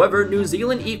pressure. However, New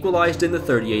Zealand equalized in the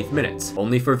 38th minute,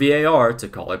 only for VAR to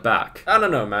call it back. I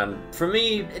don't know, man. For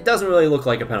me, it doesn't really look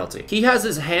like a penalty. He has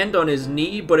his hand on his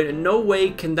knee, but in no way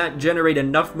can that generate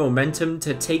enough momentum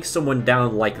to take someone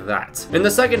down like that. In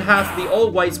the second half, the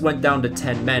All Whites went down to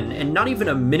 10 men, and not even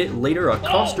a minute later, a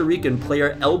Costa Rican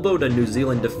player elbowed a New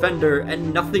Zealand defender,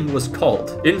 and nothing was was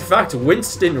called. In fact,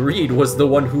 Winston Reid was the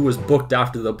one who was booked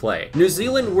after the play. New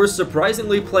Zealand were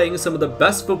surprisingly playing some of the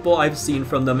best football I've seen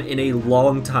from them in a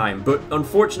long time, but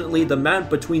unfortunately the man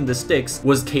between the sticks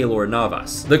was Keylor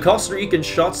Navas. The Costa Rican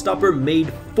shot stopper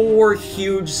made 4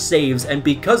 huge saves, and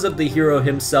because of the hero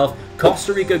himself,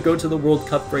 Costa Rica go to the World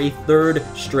Cup for a 3rd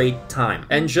straight time.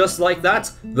 And just like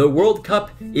that, the World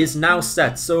Cup is now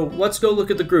set, so let's go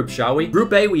look at the group, shall we?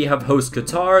 Group A, we have host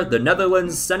Qatar, the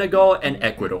Netherlands, Senegal, and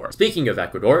Ecuador. Speaking of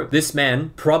Ecuador, this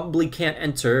man probably can't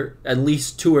enter at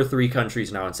least 2 or 3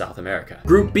 countries now in South America.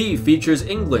 Group B features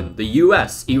England, the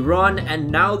US, Iran, and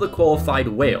now the qualified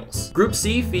Wales. Group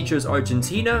C features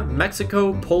Argentina,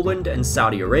 Mexico, Poland, and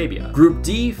Saudi Arabia. Group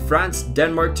D, France,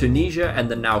 Denmark, Tunisia, and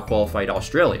the now qualified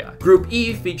Australia. Group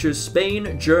E features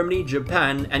Spain, Germany,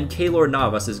 Japan, and Keylor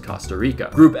Navas' Costa Rica.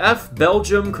 Group F,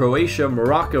 Belgium, Croatia,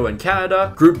 Morocco, and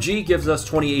Canada. Group G gives us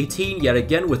 2018 yet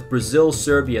again with Brazil,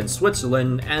 Serbia, and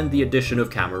Switzerland, and the addition of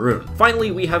Cameroon.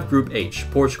 Finally, we have Group H,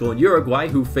 Portugal and Uruguay,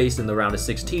 who faced in the round of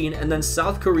 16, and then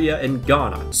South Korea and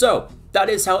Ghana. So, that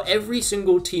is how every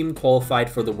single team qualified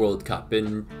for the World Cup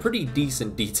in pretty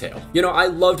decent detail. You know, I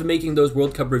loved making those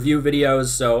World Cup review videos,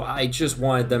 so I just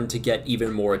wanted them to get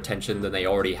even more attention than they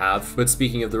already have. But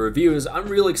speaking of the reviews, I'm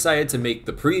real excited to make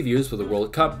the previews for the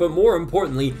World Cup, but more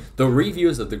importantly, the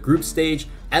reviews of the group stage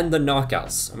and the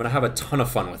knockouts. I'm gonna have a ton of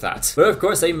fun with that. But of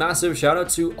course, a massive shout out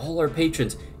to all our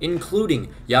patrons, including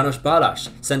Janos Balash,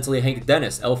 Centily Hank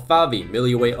Dennis, El Favi,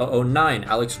 Miliway009,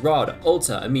 Alex Rod,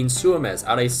 Ulta, Amin Suarez,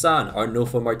 Aresan,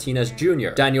 Arnulfo Martinez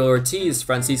Jr., Daniel Ortiz,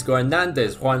 Francisco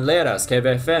Hernandez, Juan Leras,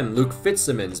 KevFM, Luke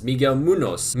Fitzsimmons, Miguel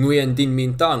Munoz, Nguyen Din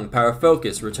Mintang,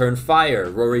 Parafocus, Return Fire,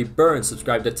 Rory Burns,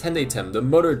 subscribe to Tendetem, The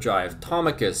Motor Drive,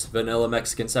 Tomicus, Vanilla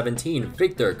Mexican 17,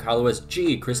 Victor, Carlos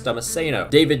G, Chris Damasceno,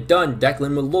 David Dunn,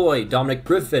 Declan Malloy, Dominic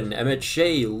Griffin, Emmett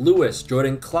Shea, Lewis,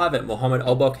 Jordan Clavet, Mohammed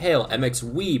Albok-Hale, MX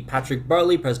Wee, Patrick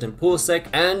Barley, President Pulisic,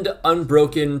 and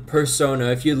Unbroken Persona.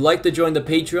 If you'd like to join the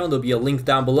Patreon, there'll be a link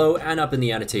down below and up in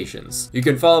the annotations. You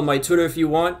can follow my Twitter if you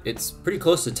want. It's pretty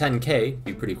close to 10K.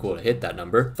 Be pretty cool to hit that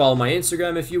number. Follow my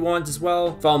Instagram if you want as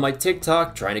well. Follow my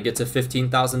TikTok, trying to get to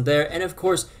 15,000 there. And of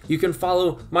course, you can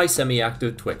follow my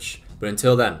semi-active Twitch. But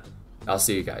until then, I'll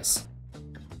see you guys.